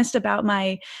be honest about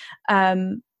my,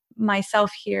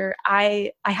 myself here.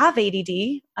 I have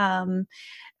ADD.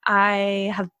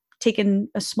 I have taken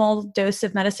a small dose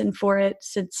of medicine for it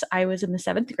since I was in the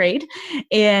 7th grade,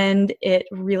 and it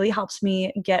really helps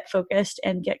me get focused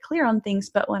and get clear on things.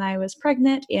 But when I was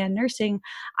pregnant and nursing,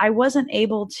 I wasn't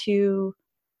able to,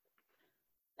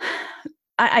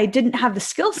 I didn't have the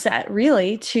skill set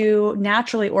really to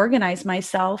naturally organize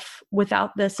myself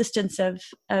without the assistance of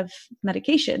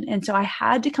medication. And so I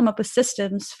had to come up with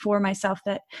systems for myself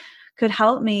that could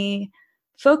help me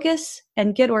focus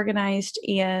and get organized.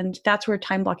 And that's where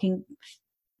time blocking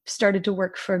started to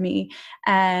work for me.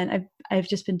 And I've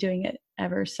just been doing it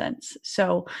ever since.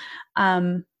 So,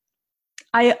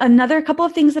 another couple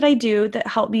of things that I do that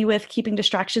help me with keeping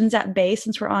distractions at bay,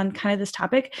 since we're on kind of this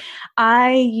topic,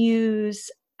 I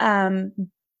use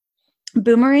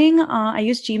Boomerang, I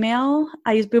use Gmail,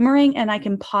 I use Boomerang, and I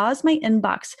can pause my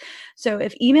inbox. So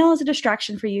if email is a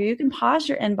distraction for you, you can pause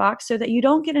your inbox so that you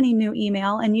don't get any new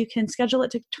email, and you can schedule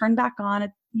it to turn back on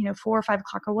at 4 or 5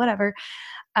 o'clock or whatever.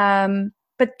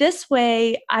 But this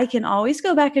way, I can always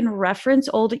go back and reference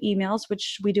old emails,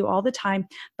 which we do all the time,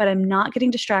 but I'm not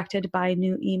getting distracted by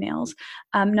new emails.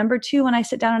 Number two, when I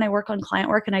sit down and I work on client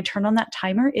work and I turn on that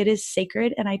timer, it is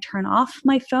sacred. And I turn off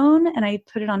my phone and I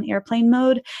put it on airplane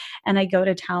mode and I go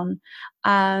to town.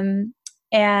 And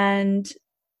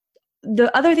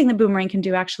the other thing that Boomerang can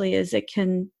do actually is it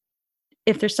can,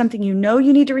 if there's something you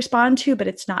need to respond to, but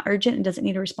it's not urgent and doesn't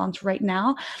need a response right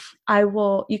now,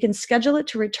 you can schedule it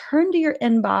to return to your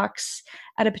inbox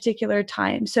at a particular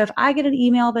time. So if I get an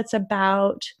email that's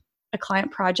about a client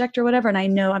project or whatever, and I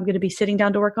know I'm going to be sitting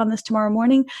down to work on this tomorrow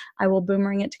morning, I will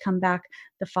Boomerang it to come back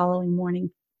the following morning.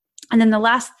 And then the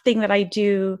last thing that I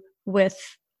do with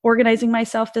organizing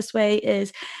myself this way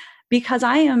is, because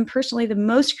I am personally the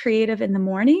most creative in the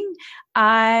morning,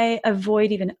 I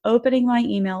avoid even opening my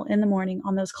email in the morning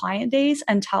on those client days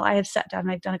until I have sat down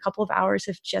and I've done a couple of hours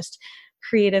of just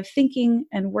creative thinking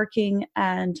and working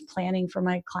and planning for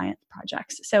my client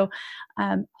projects. So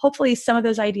hopefully some of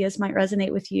those ideas might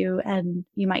resonate with you and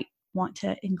you might want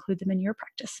to include them in your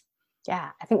practice.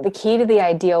 Yeah, I think the key to the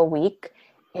ideal week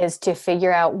is to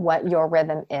figure out what your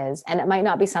rhythm is. And it might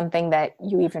not be something that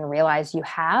you even realize you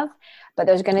have, but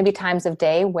there's going to be times of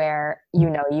day where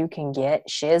you can get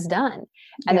shiz done.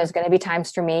 And there's going to be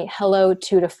times for me, 2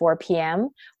 to 4 p.m.,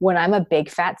 when I'm a big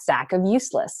fat sack of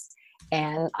useless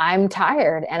and I'm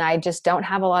tired and I just don't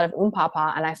have a lot of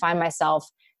papa, and I find myself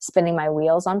spinning my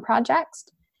wheels on projects.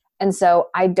 And so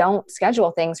I don't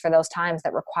schedule things for those times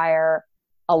that require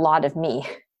a lot of me.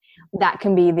 That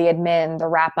can be the admin, the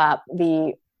wrap up,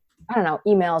 the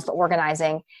emails, the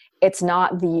organizing. It's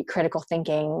not the critical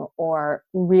thinking or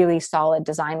really solid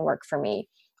design work for me.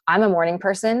 I'm a morning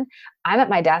person. I'm at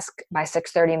my desk by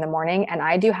 6:30 in the morning, and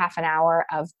I do half an hour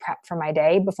of prep for my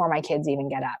day before my kids even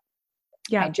get up.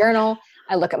 Yeah. I journal,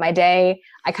 I look at my day,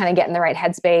 I kind of get in the right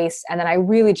headspace, and then I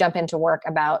really jump into work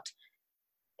about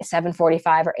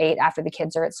 7:45 or 8 after the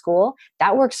kids are at school.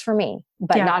 That works for me,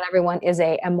 but not everyone is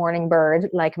a morning bird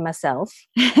like myself.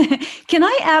 Can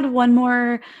I add one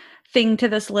more thing to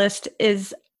this list?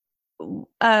 Is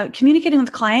communicating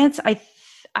with clients.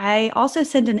 I also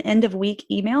send an end of week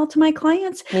email to my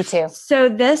clients. Me too. So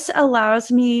this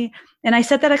allows me, and I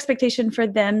set that expectation for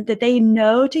them that they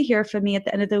know to hear from me at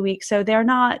the end of the week. So they're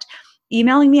not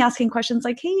emailing me asking questions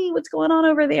like, hey, what's going on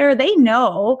over there? They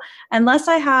know, unless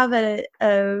I have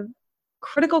a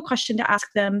critical question to ask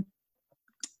them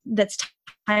that's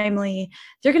timely,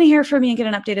 they're going to hear from me and get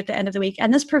an update at the end of the week.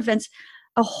 And this prevents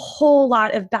a whole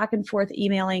lot of back and forth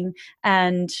emailing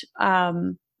and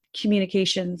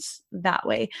communications that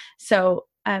way. So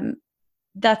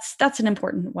that's an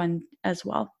important one as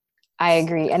well. I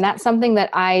agree. And that's something that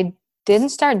I didn't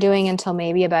start doing until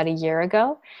maybe about a year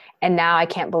ago. And now I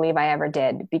can't believe I ever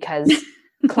did, because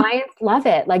clients love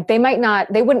it. Like they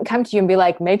wouldn't come to you and be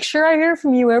like, make sure I hear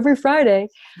from you every Friday.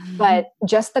 Mm-hmm. But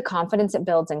just the confidence it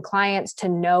builds in clients to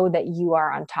know that you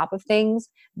are on top of things.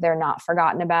 They're not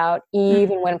forgotten about.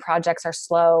 Even when projects are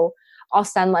slow, I'll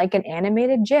send like an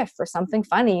animated GIF or something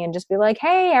funny and just be like,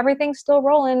 hey, everything's still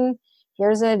rolling.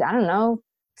 Here's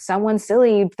someone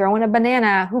silly throwing a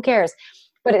banana. Who cares?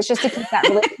 But it's just to keep that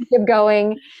relationship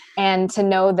going and to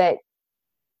know that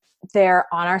they're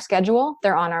on our schedule,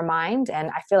 they're on our mind. And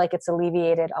I feel like it's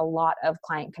alleviated a lot of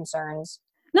client concerns.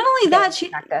 Not only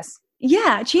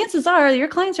that, chances are your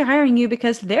clients are hiring you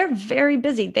because they're very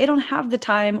busy. They don't have the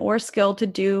time or skill to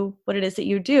do what it is that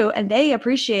you do. And they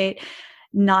appreciate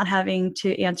not having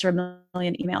to answer a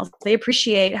million emails. They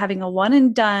appreciate having a one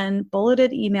and done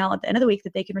bulleted email at the end of the week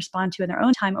that they can respond to in their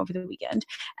own time over the weekend.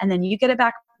 And then you get it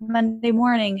back Monday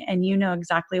morning and you know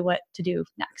exactly what to do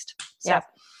next. So,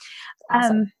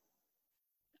 awesome.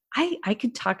 I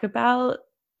could talk about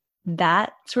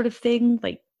that sort of thing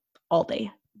like all day,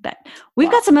 but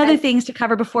we've got some other things to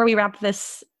cover before we wrap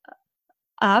this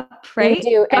up, right? We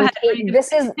do. And Kate,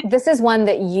 this is one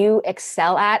that you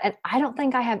excel at. And I don't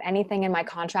think I have anything in my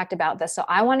contract about this. So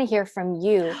I want to hear from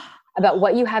you about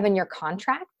what you have in your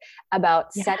contract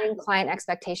about setting client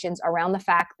expectations around the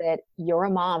fact that you're a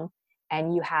mom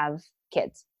and you have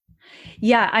kids.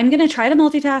 Yeah, I'm going to try to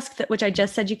multitask, which I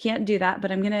just said you can't do that,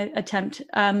 but I'm going to attempt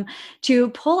to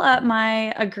pull up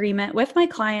my agreement with my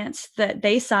clients that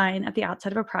they sign at the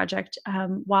outset of a project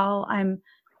while I'm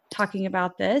talking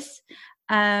about this.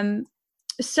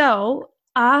 So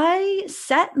I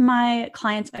set my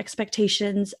clients'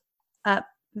 expectations up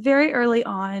very early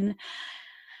on.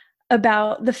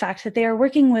 about the fact that they are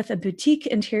working with a boutique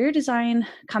interior design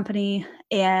company,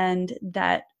 and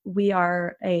that we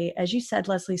are a, as you said,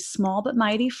 Leslie, small but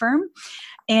mighty firm,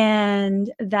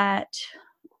 and that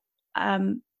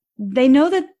they know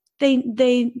that they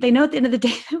know at the end of the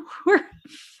day that we're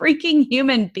freaking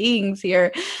human beings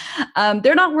here.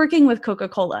 They're not working with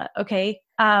Coca-Cola, okay?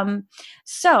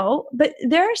 But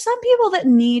there are some people that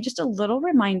need just a little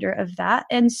reminder of that.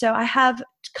 And so I have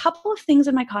a couple of things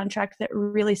in my contract that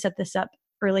really set this up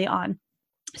early on.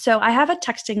 So I have a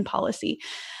texting policy.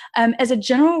 As a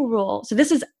general rule, so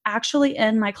this is actually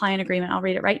in my client agreement. I'll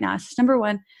read it right now. This is number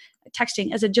one,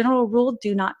 texting. As a general rule,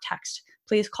 do not text.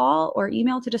 Please call or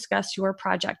email to discuss your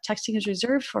project. Texting is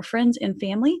reserved for friends and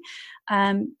family.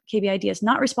 KBID is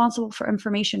not responsible for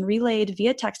information relayed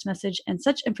via text message, and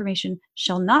such information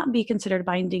shall not be considered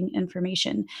binding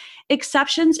information.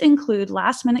 Exceptions include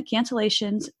last-minute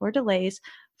cancellations or delays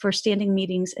for standing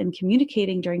meetings and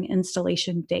communicating during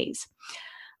installation days.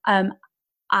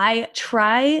 I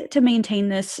try to maintain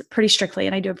this pretty strictly,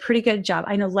 and I do a pretty good job.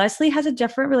 I know Leslie has a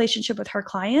different relationship with her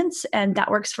clients, and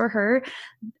that works for her.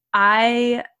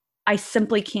 I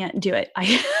simply can't do it.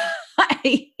 I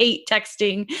hate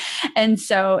texting. And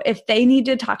so if they need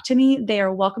to talk to me, they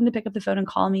are welcome to pick up the phone and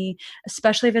call me,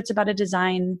 especially if it's about a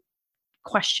design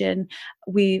question.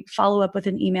 We follow up with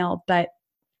an email, but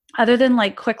other than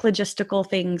like quick logistical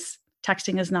things,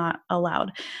 texting is not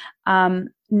allowed.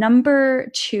 Number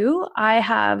two, I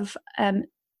have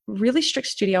really strict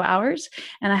studio hours,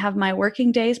 and I have my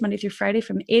working days Monday through Friday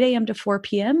from 8 a.m. to 4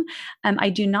 p.m. I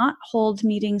do not hold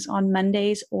meetings on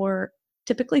Mondays or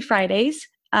typically Fridays.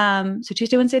 So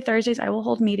Tuesday, Wednesday, Thursdays, I will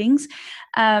hold meetings.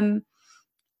 I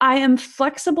am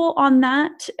flexible on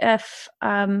that if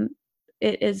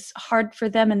it is hard for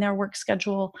them in their work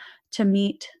schedule to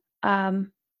meet.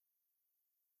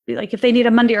 Like if they need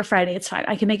a Monday or Friday, it's fine.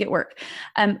 I can make it work.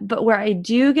 But where I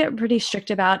do get pretty strict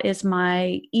about is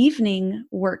my evening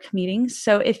work meetings.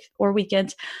 Or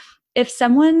weekends, if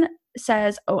someone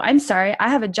says, "Oh, I'm sorry, I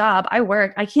have a job, I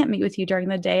work, I can't meet with you during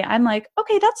the day," I'm like,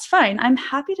 "Okay, that's fine. I'm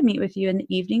happy to meet with you in the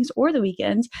evenings or the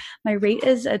weekends. My rate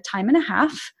is a time and a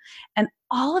half." And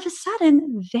all of a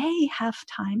sudden, they have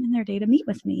time in their day to meet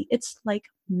with me. It's like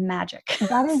magic.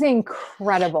 That is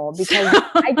incredible, because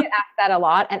I get asked that a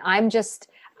lot, and I just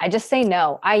say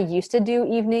no. I used to do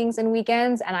evenings and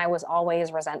weekends, and I was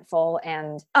always resentful,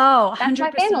 and that's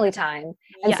my family time.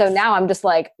 And so now I'm just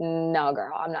like, no,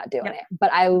 girl, I'm not doing it.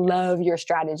 But I love your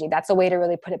strategy. That's a way to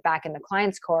really put it back in the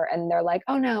client's court. And they're like,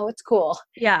 oh no, it's cool.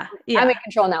 Yeah. I'm in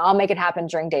control now. I'll make it happen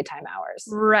during daytime hours.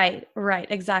 Right.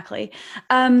 Exactly.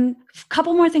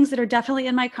 Couple more things that are definitely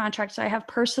in my contract. So I have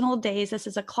personal days. This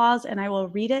is a clause, and I will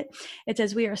read it. It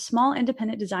says, "We are a small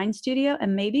independent design studio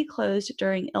and may be closed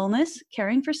during illness,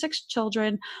 caring for sick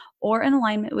children, or in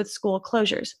alignment with school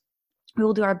closures. We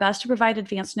will do our best to provide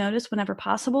advance notice whenever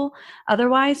possible.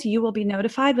 Otherwise, you will be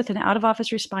notified with an out-of-office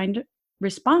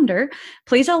responder.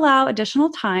 Please allow additional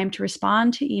time to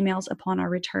respond to emails upon our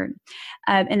return."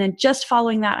 And then just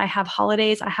following that, I have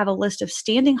holidays. I have a list of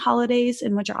standing holidays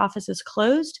in which our office is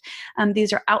closed.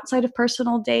 These are outside of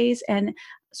personal days and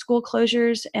school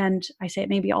closures, and I say it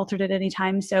may be altered at any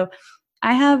time. So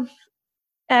I have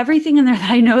everything in there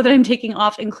that I know that I'm taking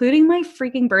off, including my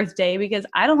freaking birthday, because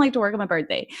I don't like to work on my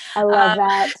birthday. I love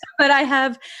that. But I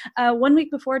have 1 week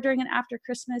before, during, and after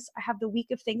Christmas. I have the week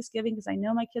of Thanksgiving because I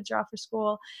know my kids are off for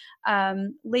school.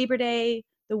 Labor Day,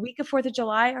 the week of 4th of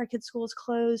July, our kids' school is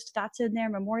closed. That's in there.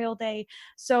 Memorial Day.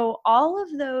 So all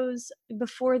of those,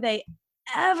 before they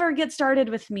ever get started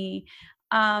with me,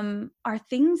 are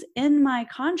things in my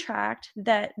contract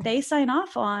that they sign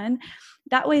off on.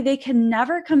 That way they can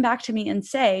never come back to me and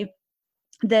say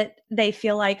that they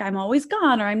feel like I'm always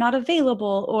gone, or I'm not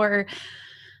available, or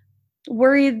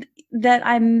worried that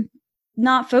I'm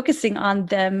not focusing on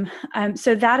them.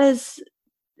 So that is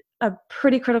a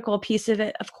pretty critical piece of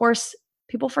it. Of course,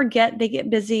 people forget, they get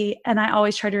busy, and I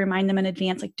always try to remind them in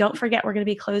advance, like, don't forget, we're going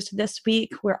to be closed this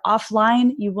week. We're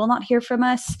offline. You will not hear from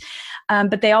us.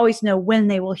 But they always know when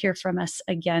they will hear from us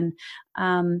again.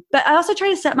 But I also try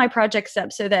to set my projects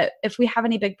up so that if we have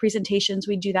any big presentations,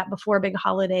 we do that before a big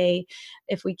holiday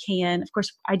if we can. Of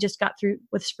course, I just got through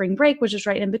with spring break, which is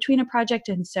right in between a project.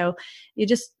 And so you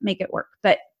just make it work.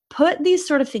 But put these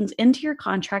sort of things into your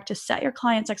contract to set your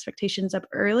client's expectations up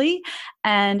early,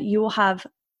 and you will have,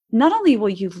 not only will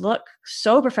you look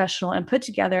so professional and put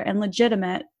together and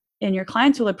legitimate, and your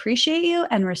clients will appreciate you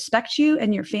and respect you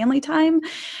and your family time,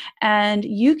 and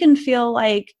you can feel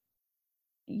like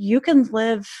you can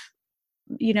live,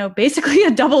 basically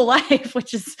a double life,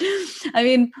 which is,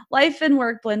 life and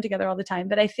work blend together all the time.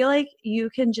 But I feel like you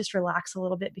can just relax a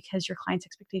little bit because your client's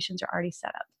expectations are already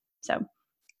set up. So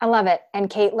I love it. And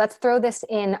Kate, let's throw this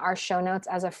in our show notes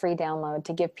as a free download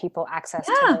to give people access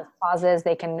to yeah. those clauses.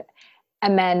 They can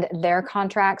amend their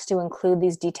contracts to include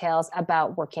these details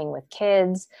about working with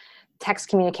kids, text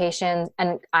communications,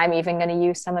 and I'm even going to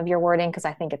use some of your wording because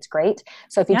I think it's great.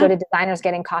 So if you go Yeah. to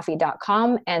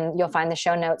designersgettingcoffee.com and you'll find the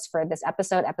show notes for this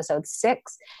episode, episode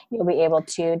 6, you'll be able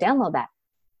to download that.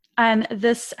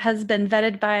 This has been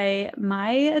vetted by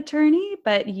my attorney,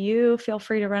 but you feel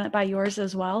free to run it by yours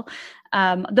as well.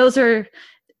 Those are,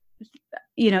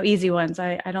 easy ones.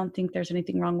 I don't think there's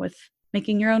anything wrong with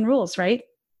making your own rules, right?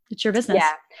 It's your business.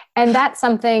 Yeah. And that's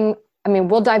something, I mean,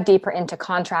 we'll dive deeper into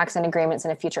contracts and agreements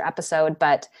in a future episode,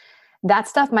 but that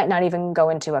stuff might not even go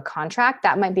into a contract.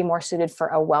 That might be more suited for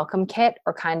a welcome kit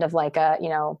or kind of like a,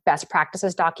 best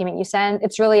practices document you send.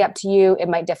 It's really up to you. It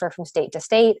might differ from state to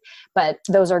state, but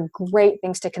those are great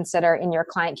things to consider in your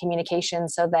client communication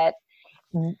so that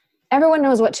everyone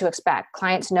knows what to expect.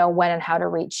 Clients know when and how to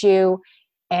reach you.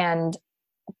 And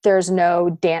there's no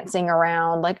dancing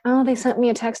around like, oh, they sent me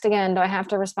a text again. Do I have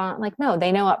to respond? Like, no,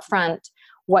 they know up front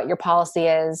what your policy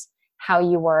is, how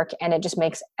you work, and it just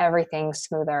makes everything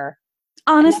smoother.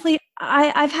 Honestly,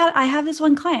 I have this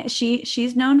one client.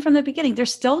 She's known from the beginning. They're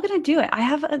still going to do it. I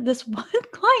have this one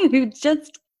client who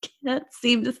just can't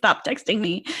seem to stop texting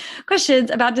me questions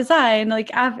about design,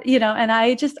 and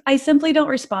I simply don't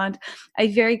respond. I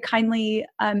very kindly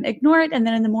ignore it, and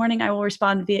then in the morning I will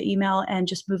respond via email and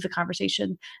just move the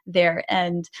conversation there.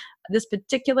 And this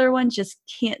particular one just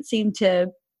can't seem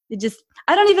to.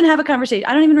 I don't even have a conversation.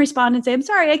 I don't even respond and say, I'm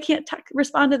sorry, I can't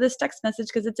respond to this text message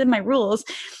because it's in my rules.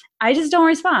 I just don't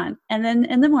respond. And then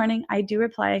in the morning, I do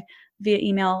reply via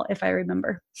email if I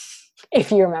remember.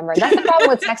 If you remember. That's the problem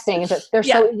with texting is that they're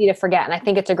so easy to forget. And I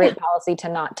think it's a great policy to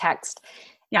not text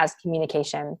as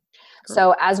communication.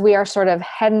 So as we are sort of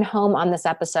heading home on this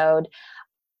episode,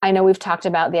 I know we've talked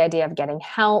about the idea of getting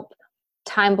help,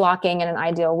 time blocking in an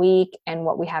ideal week, and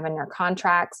what we have in our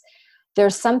contracts.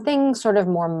 There's something sort of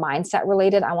more mindset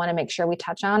related I want to make sure we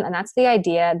touch on, and that's the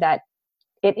idea that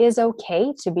it is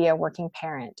okay to be a working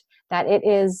parent, that it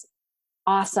is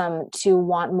awesome to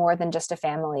want more than just a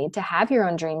family, to have your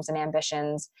own dreams and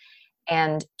ambitions,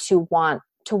 and to want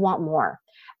more.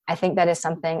 I think that is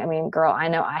something, I mean, girl, I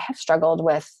know I have struggled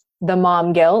with the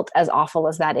mom guilt, as awful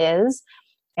as that is.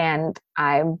 And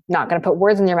I'm not going to put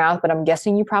words in your mouth, but I'm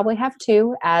guessing you probably have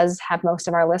too, as have most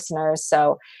of our listeners.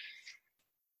 So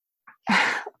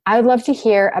I would love to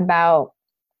hear about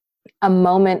a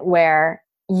moment where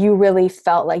you really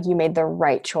felt like you made the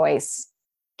right choice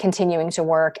continuing to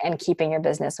work and keeping your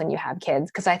business when you have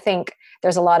kids. Because I think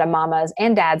there's a lot of mamas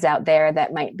and dads out there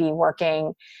that might be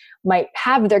working, might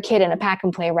have their kid in a pack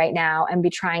and play right now and be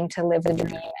trying to live the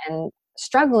dream and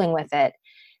struggling with it.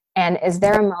 And is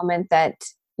there a moment that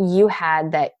you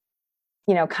had that,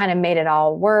 kind of made it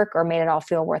all work or made it all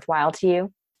feel worthwhile to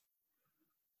you?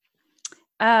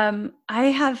 I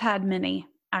have had many,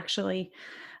 actually.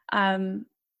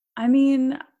 I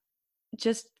mean,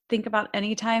 just think about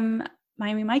any time.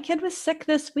 My kid was sick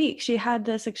this week. She had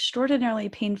this extraordinarily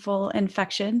painful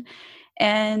infection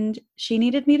and she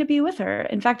needed me to be with her.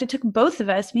 In fact, it took both of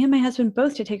us, me and my husband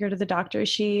both, to take her to the doctor.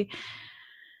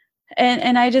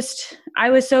 I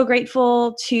was so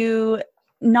grateful to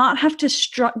not have to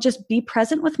just be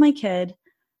present with my kid,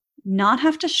 not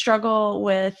have to struggle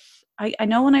with, I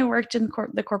know when I worked in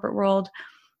the corporate world,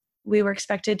 we were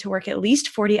expected to work at least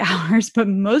 40 hours, but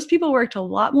most people worked a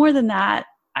lot more than that.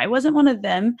 I wasn't one of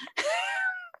them.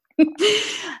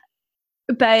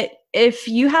 But if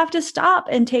you have to stop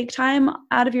and take time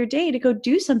out of your day to go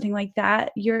do something like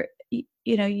that, you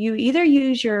either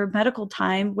use your medical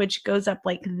time, which goes up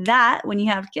like that when you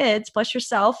have kids, plus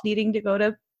yourself needing to go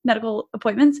to medical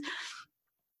appointments.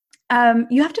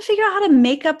 You have to figure out how to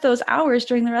make up those hours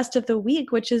during the rest of the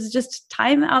week, which is just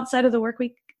time outside of the work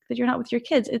week that you're not with your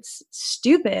kids. It's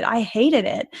stupid. I hated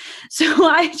it. So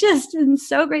I just am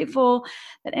so grateful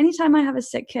that anytime I have a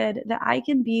sick kid, that I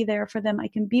can be there for them. I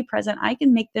can be present. I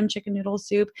can make them chicken noodle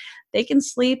soup. They can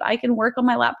sleep. I can work on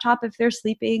my laptop if they're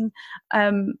sleeping.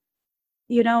 I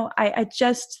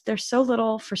just, there's so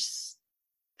little for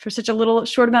such a little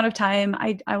short amount of time.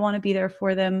 I want to be there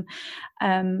for them.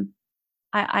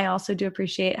 I also do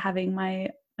appreciate having my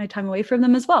time away from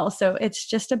them as well. So it's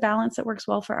just a balance that works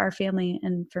well for our family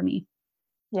and for me.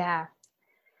 Yeah.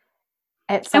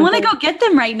 I want to go get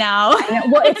them right now.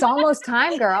 Well, it's almost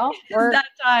time, girl. It's that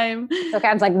time. Okay,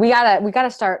 I was like, we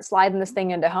gotta start sliding this thing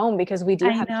into home because we do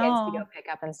have kids to go pick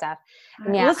up and stuff.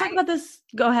 Right, yeah, let's talk about this.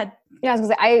 Go ahead. Yeah, I was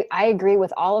gonna say I agree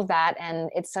with all of that,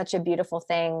 and it's such a beautiful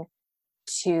thing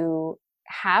to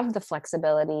have the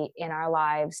flexibility in our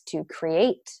lives to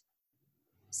create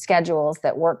schedules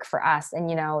that work for us.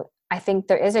 And, I think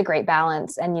there is a great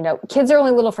balance. And, kids are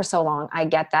only little for so long. I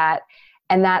get that.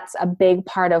 And that's a big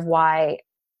part of why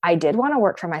I did want to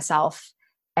work for myself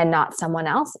and not someone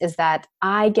else, is that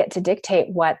I get to dictate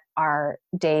what our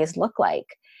days look like.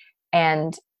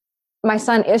 And my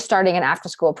son is starting an after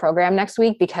school program next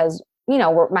week because,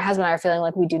 my husband and I are feeling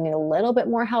like we do need a little bit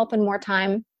more help and more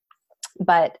time.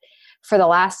 But for the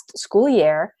last school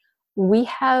year, we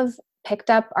have picked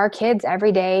up our kids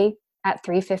every day at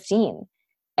 3:15.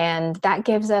 And that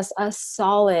gives us a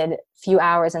solid few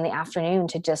hours in the afternoon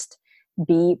to just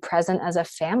be present as a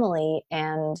family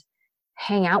and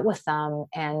hang out with them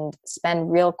and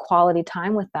spend real quality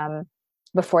time with them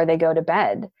before they go to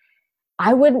bed.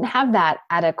 I wouldn't have that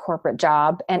at a corporate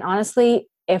job. And honestly,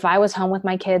 if I was home with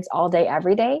my kids all day,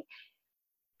 every day,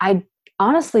 I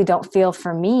honestly don't feel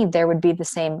for me there would be the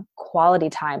same quality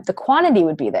time. The quantity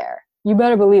would be there. You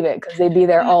better believe it, because they'd be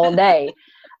there all day.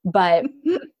 But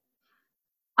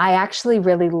I actually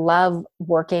really love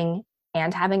working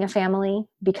and having a family,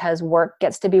 because work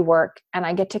gets to be work and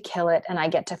I get to kill it and I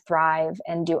get to thrive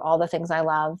and do all the things I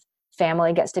love.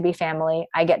 Family gets to be family.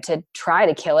 I get to try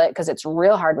to kill it, because it's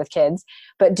real hard with kids,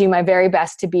 but do my very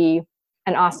best to be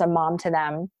an awesome mom to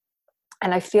them.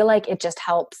 And I feel like it just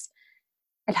helps.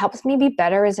 It helps me be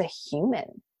better as a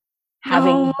human.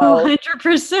 Having both.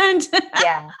 100%.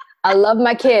 Yeah. I love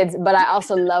my kids, but I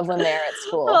also love when they're at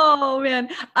school. Oh man.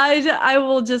 I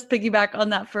will just piggyback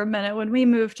on that for a minute. When we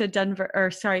moved to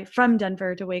from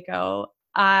Denver to Waco,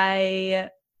 I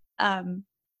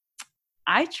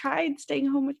tried staying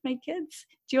home with my kids.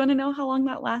 Do you want to know how long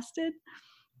that lasted?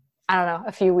 I don't know,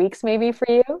 a few weeks maybe for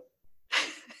you?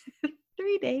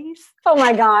 3 days. Oh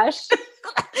my gosh.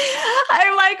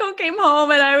 Michael came home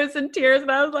and I was in tears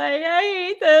and I was like, I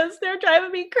hate this. They're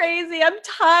driving me crazy. I'm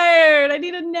tired. I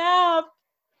need a nap.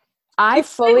 I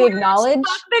fully acknowledge.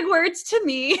 Big words to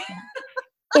me.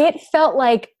 It felt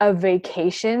like a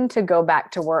vacation to go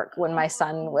back to work when my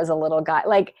son was a little guy.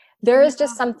 Like, there is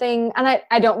just something, and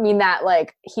I don't mean that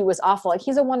like he was awful. Like,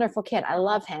 he's a wonderful kid. I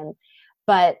love him.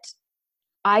 But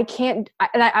I can't,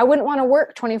 and I wouldn't want to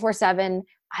work 24/7.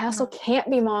 I also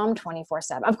can't be mom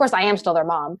 24/7. Of course, I am still their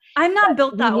mom. I'm not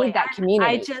built that way. That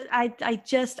community.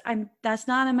 I'm that's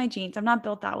not in my genes. I'm not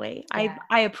built that way. Yeah.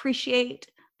 I appreciate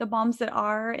the moms that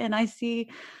are, and I see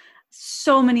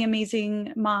so many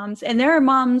amazing moms. And there are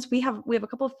moms, we have a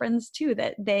couple of friends too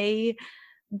that they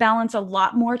balance a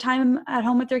lot more time at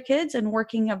home with their kids and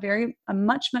working a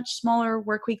much smaller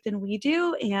work week than we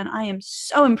do. And I am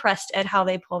so impressed at how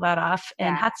they pull that off.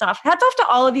 And hats off to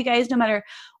all of you guys, no matter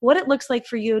what it looks like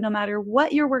for you, no matter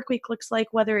what your work week looks like,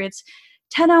 whether it's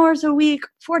 10 hours a week,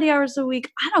 40 hours a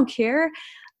week, I don't care.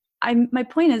 My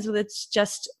point is, let's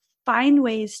just find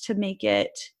ways to make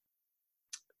it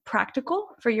practical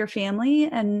for your family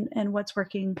and what's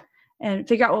working, and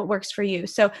figure out what works for you.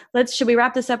 So should we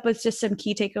wrap this up with just some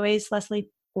key takeaways,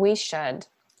 Leslie? We should.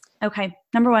 Okay.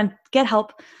 Number 1, get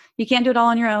help. You can't do it all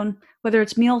on your own, whether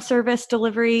it's meal service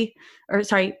delivery,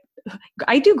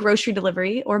 I do grocery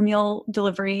delivery or meal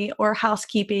delivery or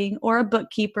housekeeping or a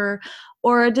bookkeeper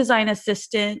or a design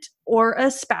assistant or a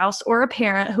spouse or a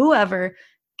parent, whoever.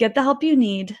 Get the help you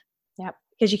need. Yep.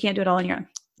 Because you can't do it all on your own.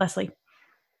 Leslie.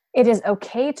 It is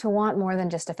okay to want more than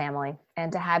just a family, and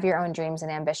to have your own dreams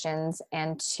and ambitions,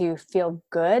 and to feel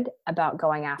good about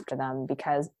going after them,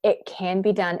 because it can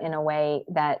be done in a way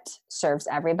that serves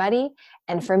everybody.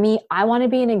 And for me, I want to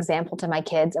be an example to my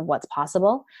kids of what's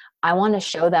possible. I want to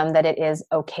show them that it is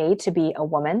okay to be a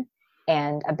woman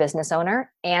and a business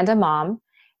owner and a mom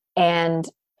and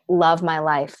love my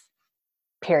life,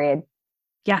 period.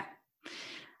 Yeah.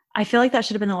 I feel like that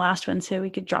should have been the last one, so we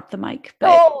could drop the mic.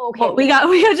 But okay. We got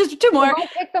just 2 more. Don't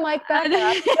pick the mic back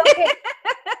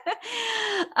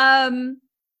up.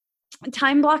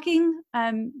 Time blocking.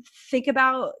 Think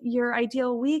about your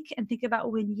ideal week and think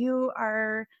about when you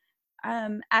are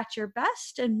at your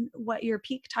best and what your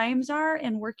peak times are,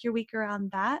 and work your week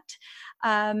around that.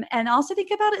 And also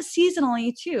think about it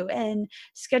seasonally too, and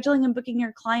scheduling and booking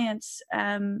your clients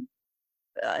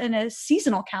in a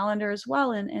seasonal calendar as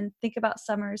well, and think about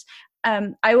summers.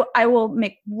 I will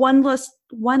make one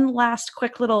last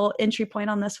quick little entry point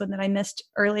on this one that I missed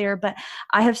earlier, but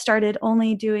I have started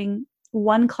only doing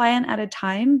one client at a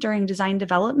time during design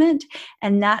development,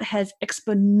 and that has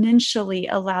exponentially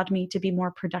allowed me to be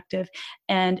more productive.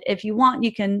 And if you want,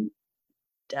 you can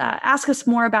ask us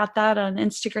more about that on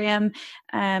Instagram,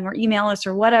 or email us,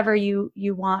 or whatever you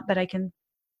want, but I can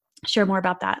share more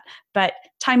about that. But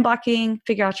time blocking,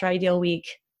 figure out your ideal week.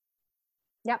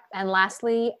 Yep. And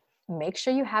lastly, make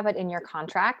sure you have it in your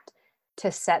contract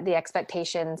to set the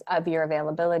expectations of your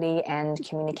availability and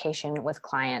communication with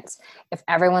clients. If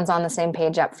everyone's on the same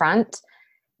page up front,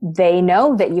 they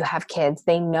know that you have kids.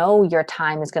 They know your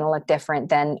time is going to look different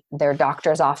than their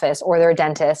doctor's office or their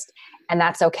dentist. And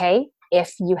that's okay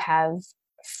if you have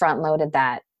front loaded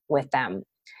that with them.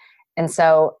 And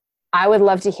so we would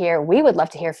love to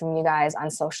hear from you guys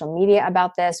on social media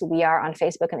about this. We are on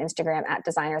Facebook and Instagram at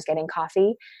Designers Getting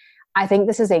Coffee. I think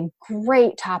this is a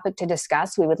great topic to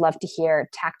discuss. We would love to hear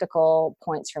tactical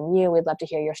points from you. We'd love to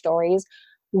hear your stories.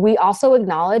 We also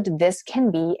acknowledge this can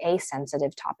be a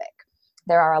sensitive topic.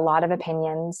 There are a lot of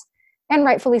opinions, and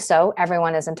rightfully so.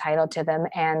 Everyone is entitled to them.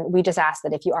 And we just ask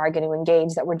that if you are going to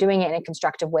engage, that we're doing it in a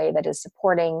constructive way that is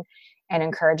supporting and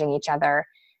encouraging each other,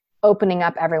 opening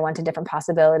up everyone to different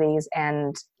possibilities,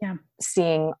 and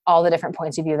seeing all the different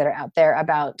points of view that are out there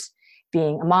about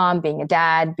being a mom, being a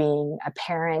dad, being a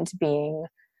parent, being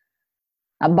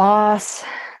a boss.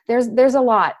 There's a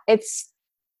lot. It's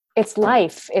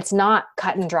life. It's not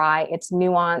cut and dry. It's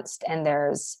nuanced, and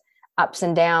there's ups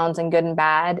and downs and good and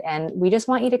bad. And we just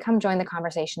want you to come join the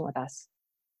conversation with us.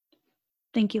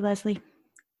 Thank you, Leslie.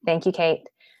 Thank you, Kate.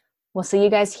 We'll see you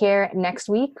guys here next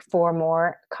week for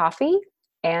more coffee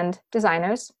and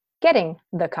designers getting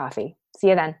the coffee. See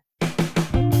you then.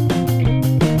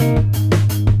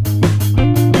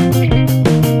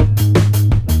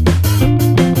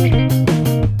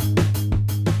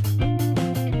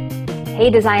 Hey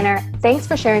designer, thanks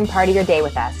for sharing part of your day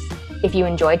with us. If you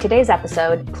enjoyed today's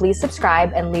episode, please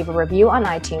subscribe and leave a review on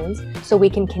iTunes so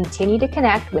we can continue to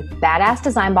connect with badass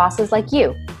design bosses like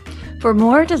you. For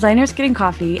more Designers Getting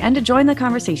Coffee and to join the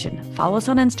conversation, follow us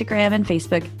on Instagram and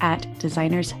Facebook at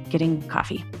Designers Getting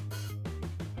Coffee.